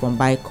where they from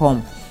buy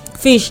come.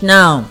 Fish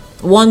now,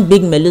 one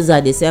big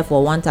meluza dey sell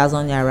for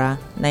 1,000 naira,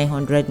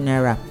 900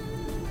 naira.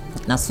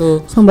 Na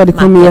so somebody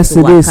come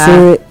yesterday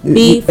say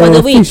be for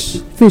the week.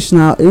 Fish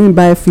now, you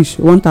buy fish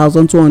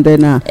 1,200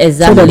 naira.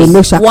 Exactly.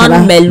 So one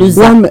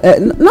meluza.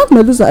 Not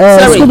meluza.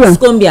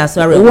 Scombia.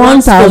 Sorry.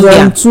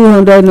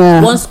 1,200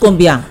 naira. One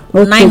scombia.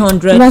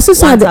 900. Na so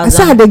I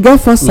dey get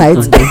first sight.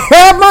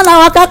 Hey man, I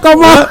waka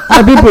come on.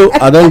 People,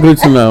 I don't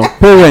greet you now.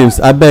 Parents,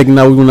 I beg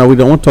now we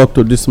don't want to talk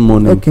to this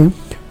morning. Okay.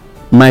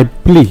 My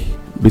plea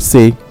be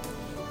say,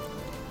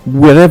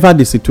 wherever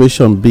the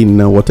situation be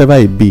now, whatever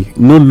it be,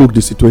 no look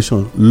the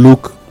situation,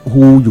 look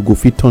who you go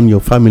fit turn your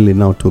family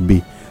now to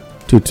be.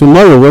 Till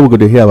tomorrow when we go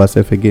to hear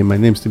ourselves again. My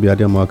name is Tibi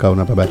Ademwaka.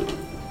 Bye bye.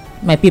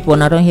 My people,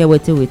 now don't hear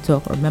wetin we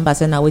talk. Remember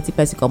say na wetin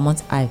person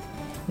comot eye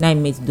na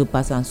im mate do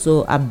pass am.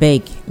 So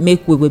abeg,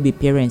 make we be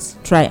parents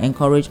try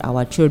encourage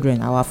our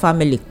children, our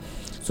family,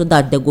 so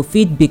that they go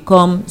fit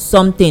become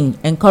something.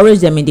 Encourage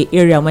them in the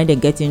area when they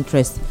get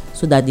interest,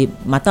 so that the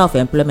matter of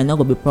employment no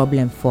go be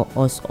problem for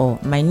us all.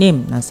 My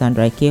name na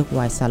Sandra Ike.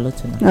 Why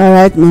salute una. All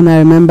right, man. I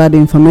remember the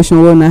information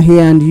we wanna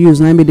hear and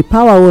use. Now be the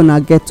power we wanna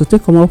get to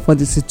take come up for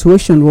the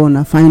situation we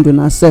wanna find on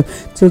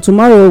ourselves. Till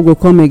tomorrow we go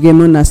come again.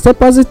 Wanna stay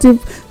positive,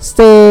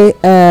 stay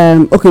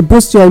okay.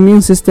 Boost your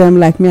immune system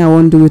like me. I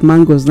want to do with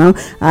mangoes now,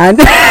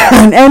 and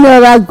and any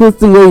other good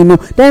thing you know.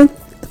 Then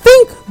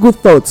think good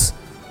thoughts.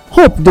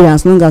 Hope dey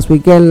as long as we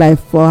get life.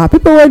 For our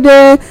people wey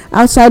dey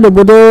outside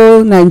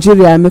obodo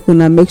Nigeria, make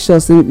una make sure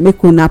say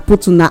make una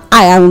put una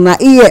eye and una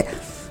ear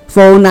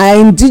for una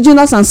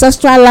indigenous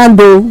ancestral land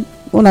o.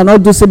 Una no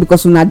do say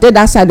because una dey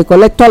that side dey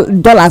collect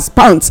dollars,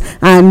 pounds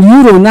and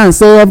euro now,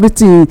 say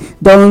everything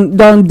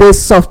don dey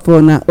soft for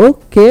una.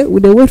 Okay,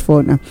 we dey wait for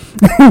una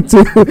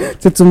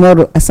till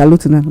tomorrow. I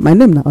salute una. My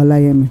name na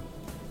Olayemi.